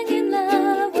falling in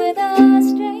love with our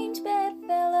strange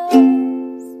bedfellows.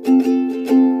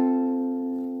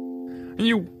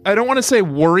 I don't want to say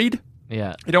worried.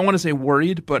 Yeah. I don't want to say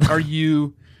worried, but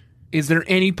is there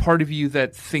any part of you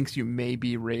that thinks you may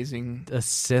be raising... A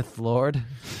Sith Lord?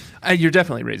 You're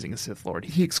definitely raising a Sith Lord.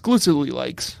 He exclusively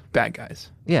likes bad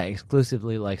guys. Yeah,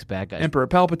 exclusively likes bad guys. Emperor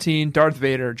Palpatine, Darth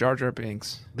Vader, Jar Jar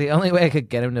Binks. The only way I could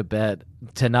get him to bed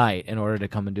tonight in order to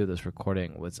come and do this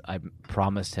recording was I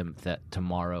promised him that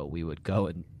tomorrow we would go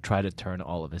and try to turn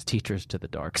all of his teachers to the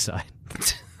dark side.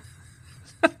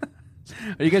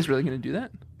 Are you guys really going to do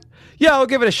that? Yeah, I'll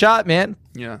give it a shot, man.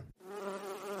 Yeah.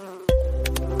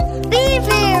 Be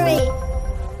very